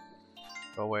 Excuse me.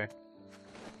 Go away.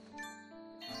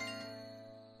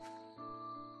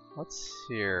 What's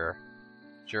here?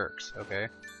 Jerks, okay.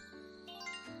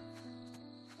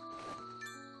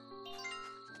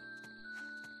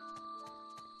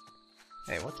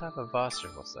 Hey, what type of Foster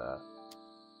was that?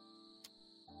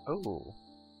 Oh,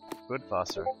 good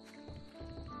Foster.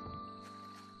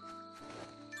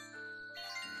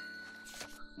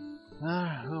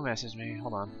 Who messaged me?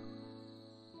 Hold on.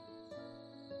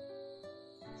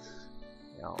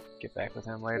 Yeah, I'll get back with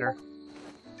him later.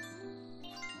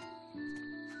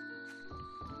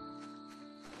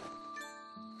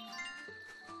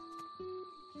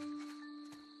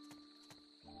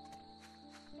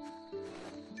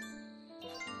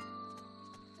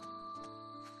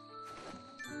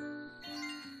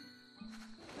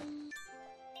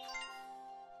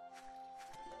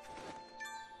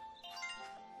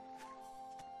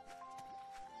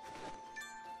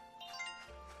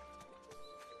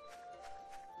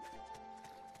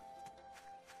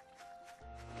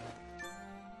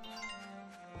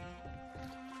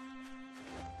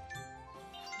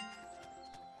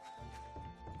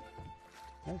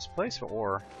 Nice place for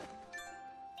ore.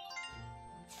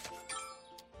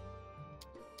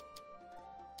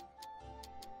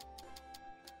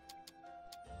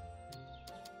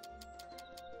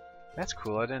 That's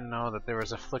cool. I didn't know that there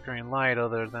was a flickering light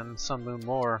other than Sun Moon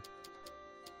Moor.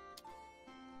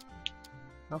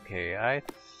 Okay, I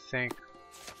think...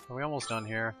 Are we almost done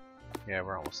here? Yeah,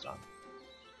 we're almost done.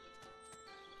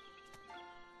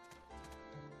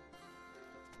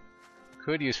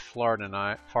 Could use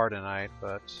Fardonite,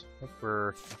 but I think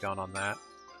we're done on that.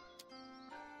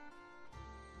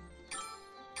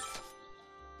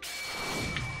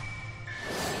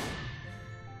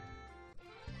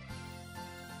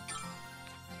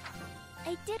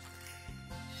 I did.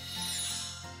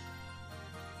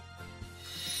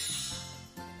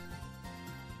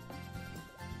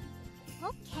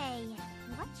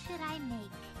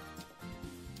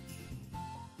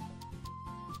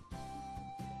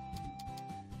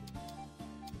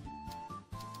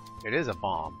 It is a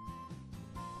bomb.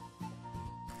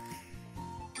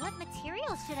 What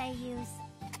material should I use?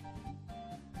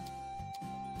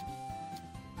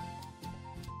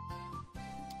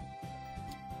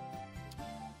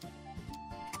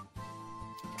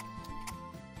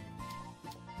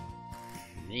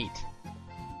 Neat.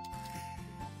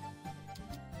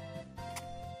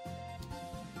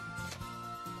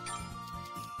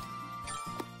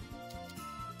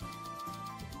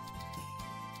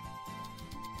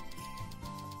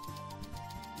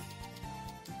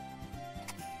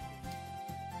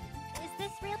 Is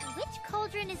this real? Which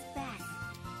cauldron is best?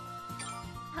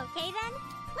 Okay then,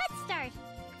 let's start!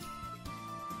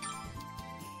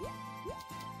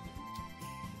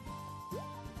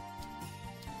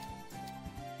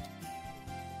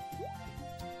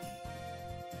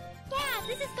 Yeah,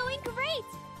 this is going great!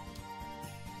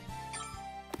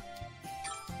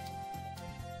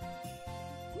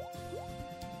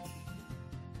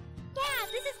 Yeah,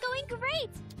 this is going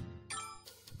great!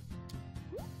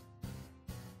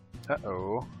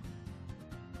 Uh-oh.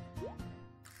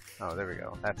 Oh, there we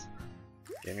go. That's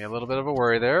gave me a little bit of a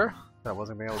worry there. I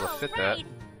wasn't being able to fit that. Alright,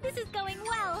 this is going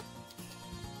well.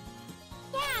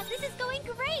 Yeah, this is going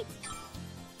great.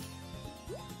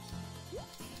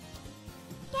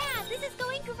 Yeah, this is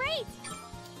going great.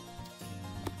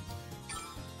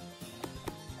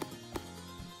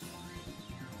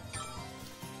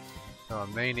 So I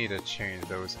may need to change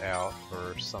those out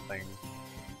for something.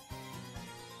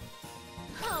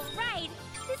 Alright,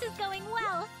 this is going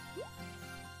well.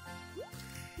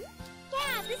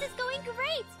 Yeah, this is going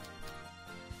great.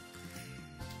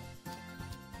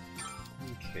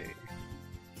 Okay.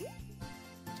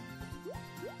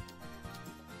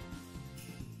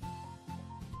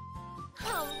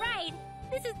 Alright,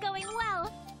 this is going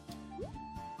well.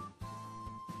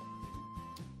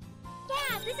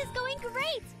 Yeah, this is going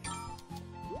great.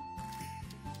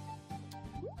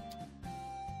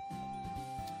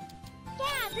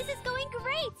 Yeah, this is going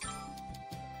great.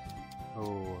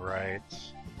 Oh, right.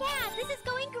 Yeah, this is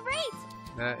going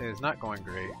great. That is not going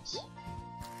great.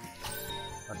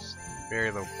 That's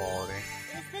very low quality.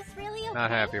 Is this really okay?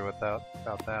 Not happy with that.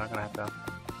 About that. I'm gonna have to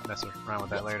mess around with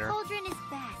that Which later. cauldron is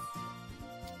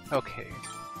best? Okay.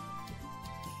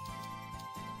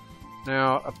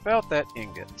 Now, about that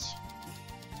ingot.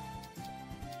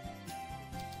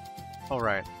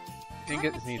 Alright.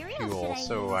 Ingots need material fuel, should I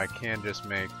so use? I can just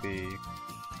make the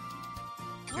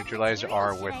What neutralizer material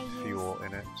R should with I use? fuel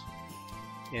in it.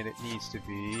 And it needs to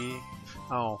be...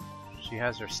 Oh, she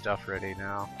has her stuff ready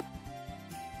now.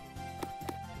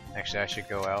 Actually, I should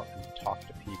go out and talk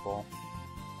to people.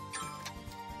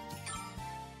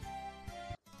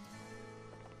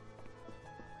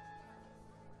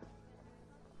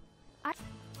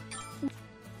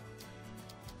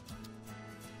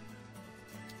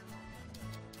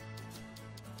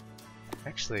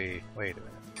 Actually, wait a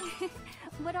minute.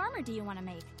 What armor do you want to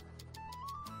make?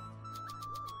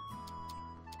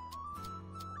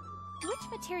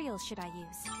 Which materials should I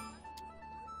use?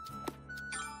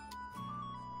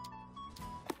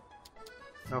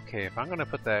 Okay, if I'm gonna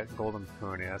put that golden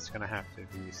pony, that's gonna have to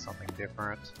be something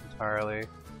different entirely.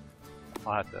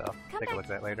 I'll have to take a look at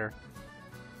that later.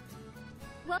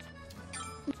 Well,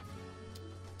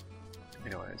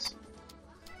 Anyways.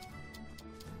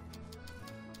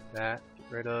 That,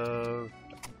 get rid of.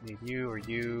 Don't need you or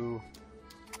you.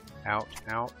 Out,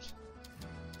 out.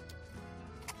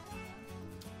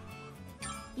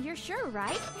 you're sure,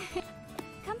 right?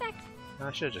 Come back.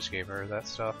 I should've just gave her that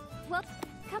stuff. Well,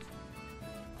 come.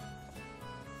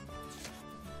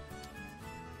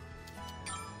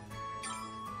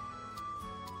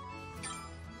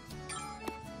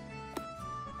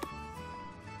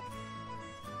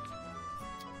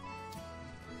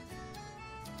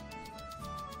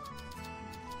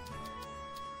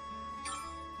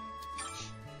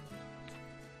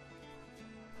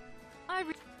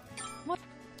 What?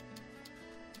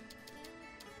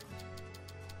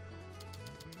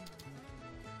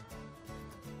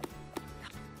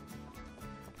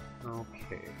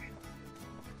 Okay.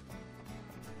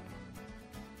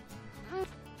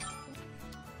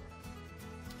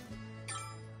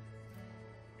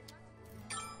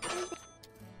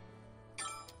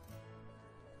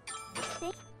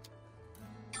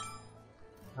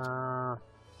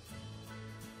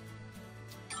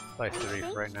 Play 3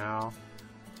 for right now.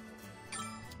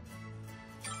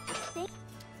 Okay,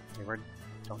 we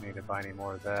don't need to buy any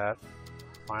more of that.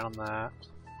 Fine on that.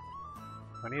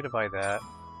 I need to buy that.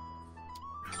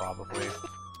 Probably.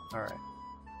 Alright.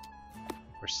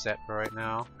 We're set for right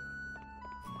now.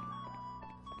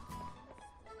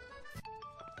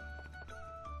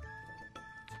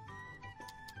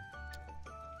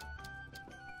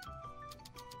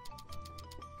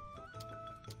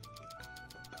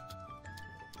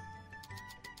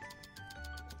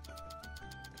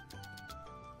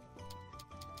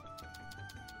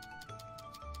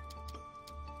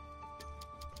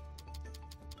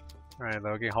 Alright,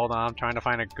 Loki, hold on. I'm trying to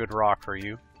find a good rock for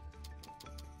you.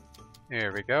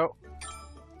 There we go.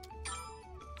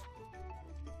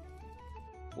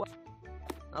 What?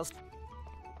 I'll...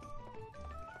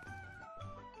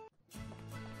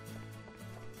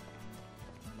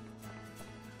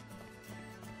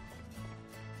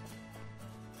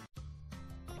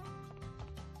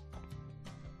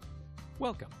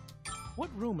 Welcome.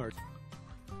 What room are...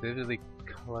 Vividly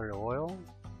colored oil?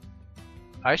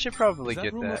 I should probably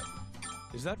get rumor... that.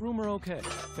 Is that rumor okay?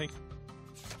 Thank...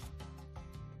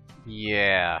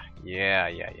 Yeah.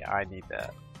 I need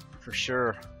that. For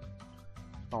sure.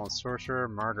 Fallen Sorcerer,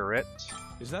 Margaret.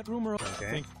 Is that rumor okay?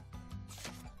 Okay.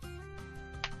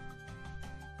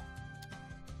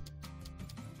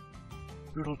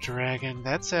 Brutal Dragon,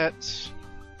 that's it.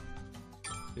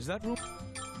 Is that room?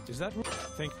 Is that room?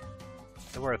 Thank...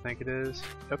 Is that where I think it is?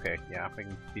 Okay, yeah, if we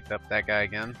can beat up that guy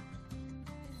again.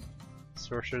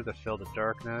 Sorcerer, the Field of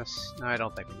Darkness. No, I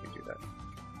don't think we can do that.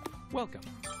 Welcome.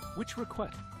 Which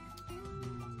request?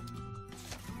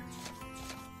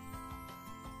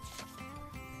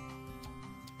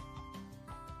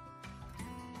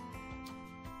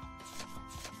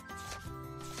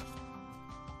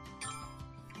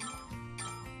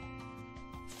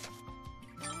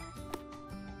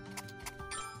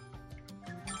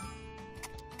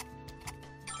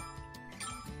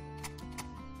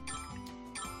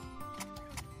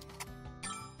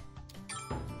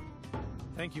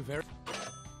 Thank you very...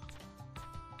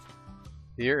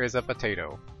 Here is a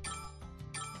potato.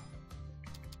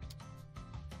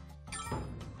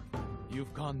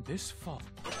 You've gone this far.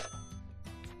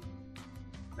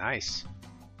 Nice.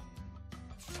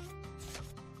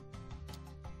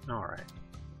 Alright.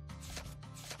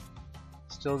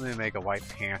 Still need to make a White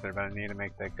Panther, but I need to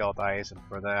make the Galt Eisen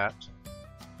for that.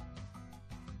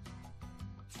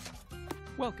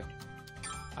 Welcome.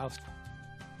 I'll...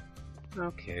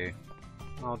 Okay.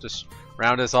 I'll just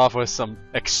round this off with some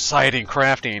exciting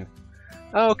crafting.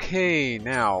 Okay,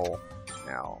 now.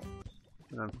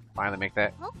 I'm gonna finally make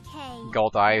that Okay.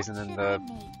 Galt Eisen what and should I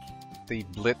the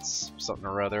make? Blitz something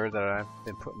or other that I've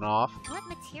been putting off. What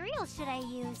material should I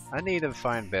use? I need to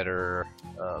find better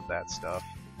that stuff.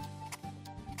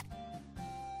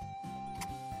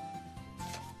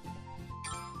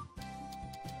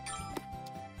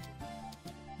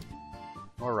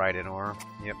 Or Raiden ore.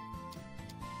 Yep.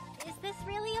 Is this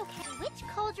really okay? Which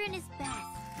cauldron is best?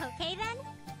 Okay then,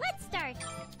 let's start.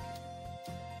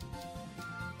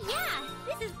 Yeah,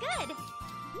 this is good.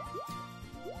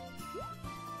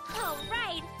 All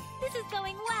right, this is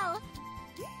going well.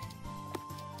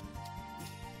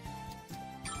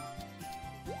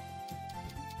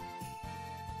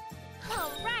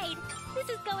 All right, this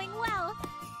is going well.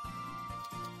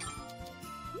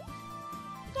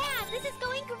 Yeah, this is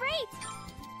going great.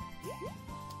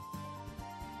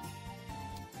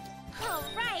 All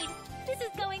right, this is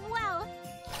going well.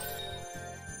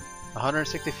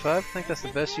 165? I think that's the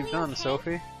Is best this you've really done, okay?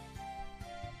 Sophie.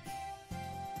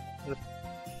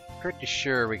 Pretty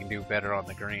sure we can do better on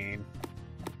the green.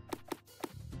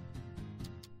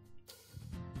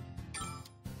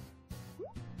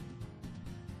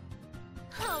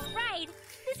 All right,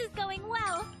 this is going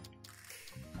well.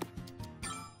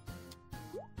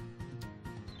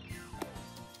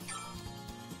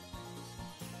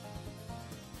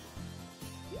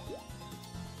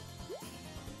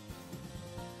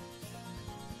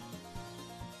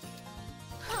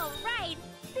 All right,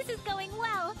 this is going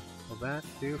well. Will that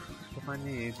do for my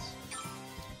needs?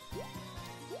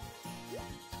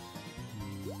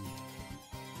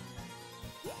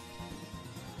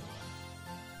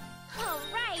 All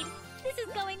right, this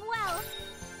is going well.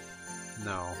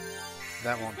 No,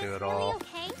 that won't Is do this it really all.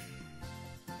 okay?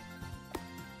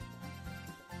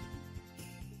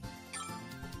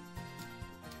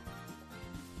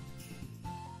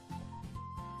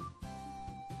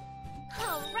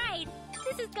 All right,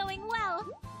 this is going well.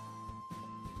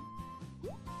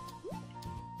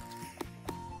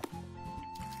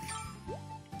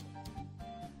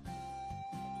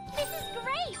 This is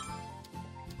great.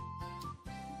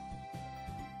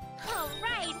 All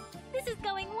right, this is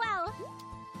going well.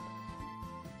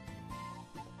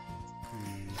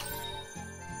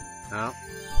 No,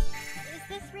 Is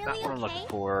this not really what I'm okay? looking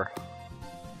for.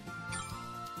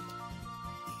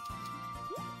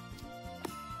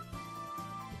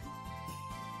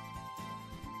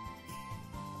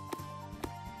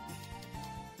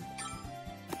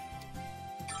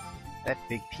 That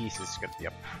big piece is gonna be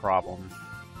a problem.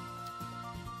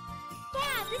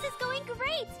 Yeah, this is going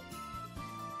great.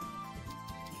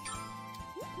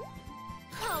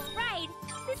 All right,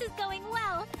 this is going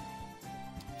well.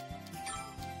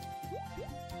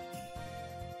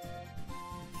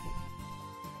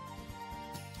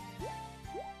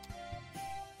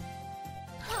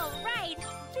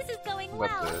 This is going How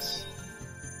well. about this?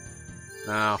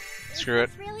 No, screw it.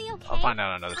 Is this really okay? I'll find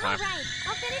out another time. Alright,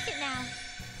 I'll finish it now.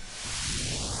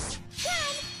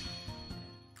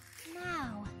 Done!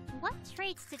 Now, what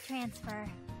traits to transfer?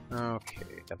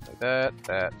 Okay, definitely that,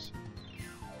 that.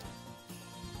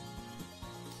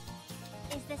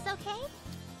 Is this okay?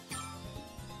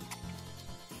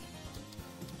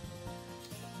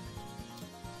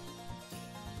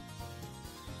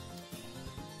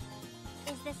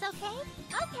 Is this okay?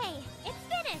 Okay, it's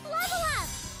finished! Level up!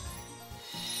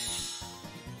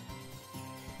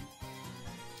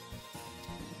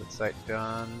 Good sight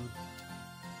done.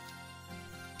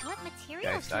 What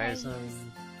material Guys, should I use?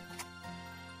 Dyson.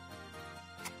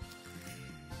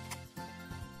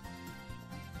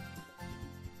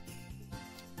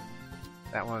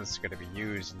 That one's gonna be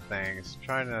used and things.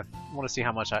 Want to see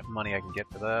how much money I can get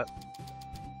for that.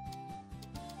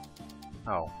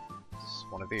 Oh, it's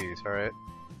one of these, alright.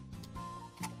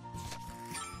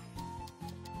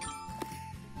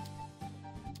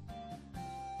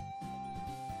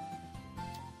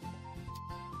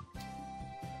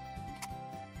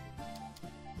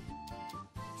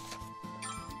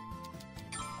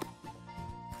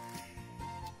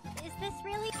 Is this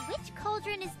really? Which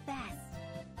cauldron is best?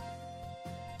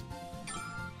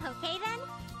 Okay then,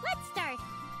 let's start!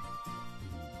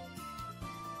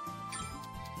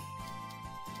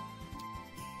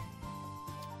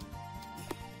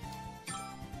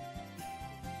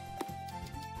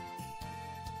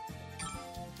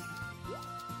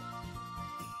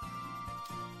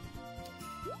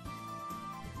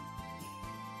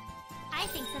 I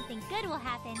think something good will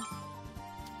happen.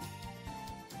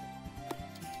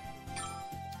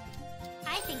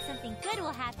 I think something good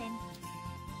will happen.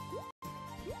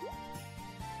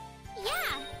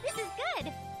 Yeah, this is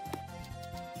good!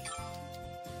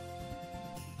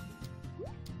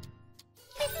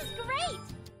 This is great!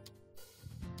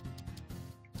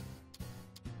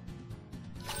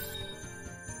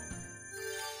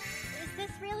 Is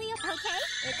this really okay?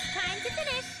 It's time to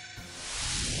finish!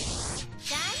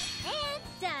 Done and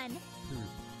done!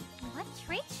 What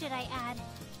trait should I add?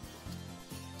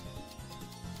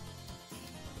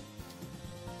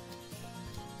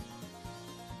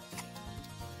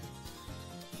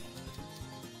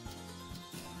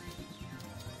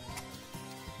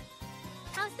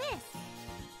 How's this?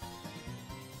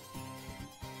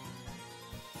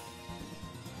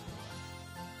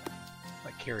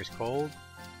 That carries cold.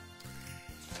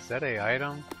 Is that a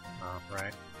item? Oh,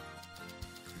 right.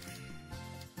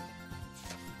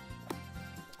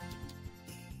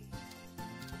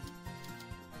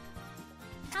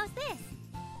 How's this?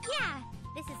 Yeah,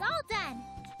 this is all done.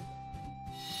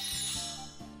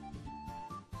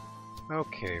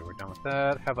 Okay, we're done with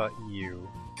that. How about you?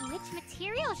 Which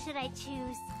material should I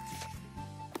choose?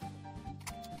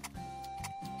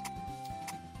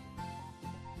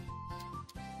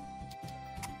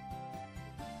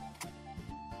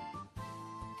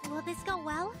 Will this go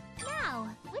well? Now,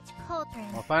 which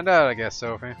cauldron? We'll find out, I guess,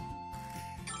 Sophie.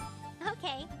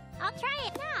 Okay, I'll try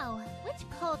it now. Which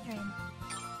cauldron?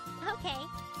 Okay,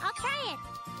 I'll try it.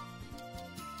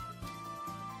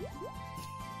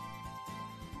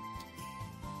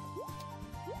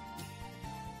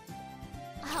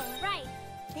 Alright,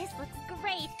 this looks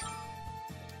great.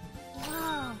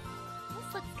 Whoa,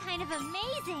 this looks kind of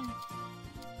amazing.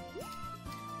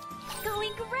 It's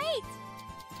going great.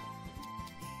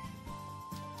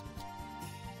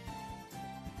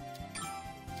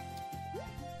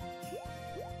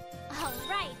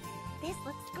 Alright, this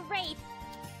looks great.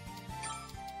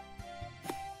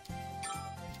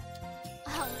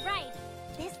 Alright,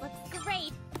 this looks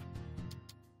great.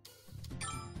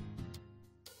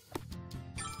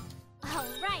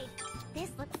 Alright,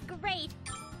 this looks great.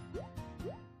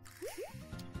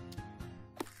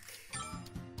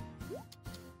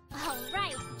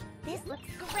 Alright, this looks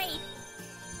great.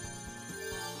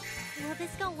 Will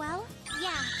this go well? Yeah,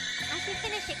 I should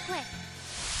finish it quick.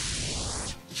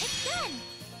 It's done!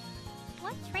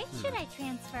 What trait should I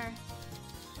transfer?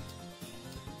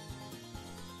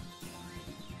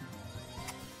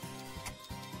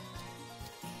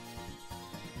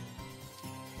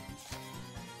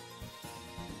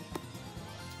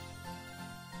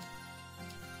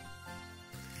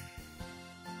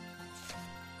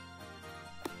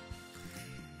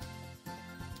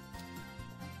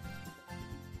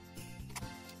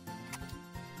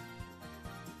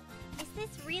 Is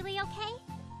this really okay?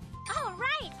 All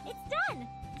right, it's done!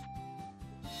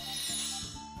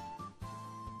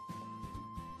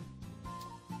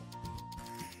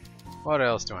 What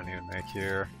else do I need to make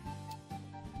here?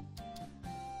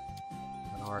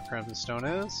 An where Crimson Stone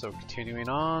is, so continuing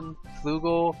on.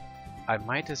 Flugel, I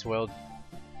might as well...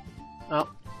 Oh,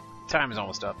 time is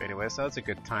almost up anyway, so that's a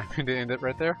good time to end it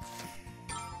right there.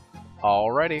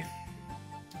 Alrighty.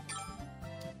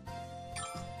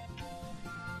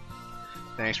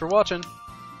 Thanks for watching.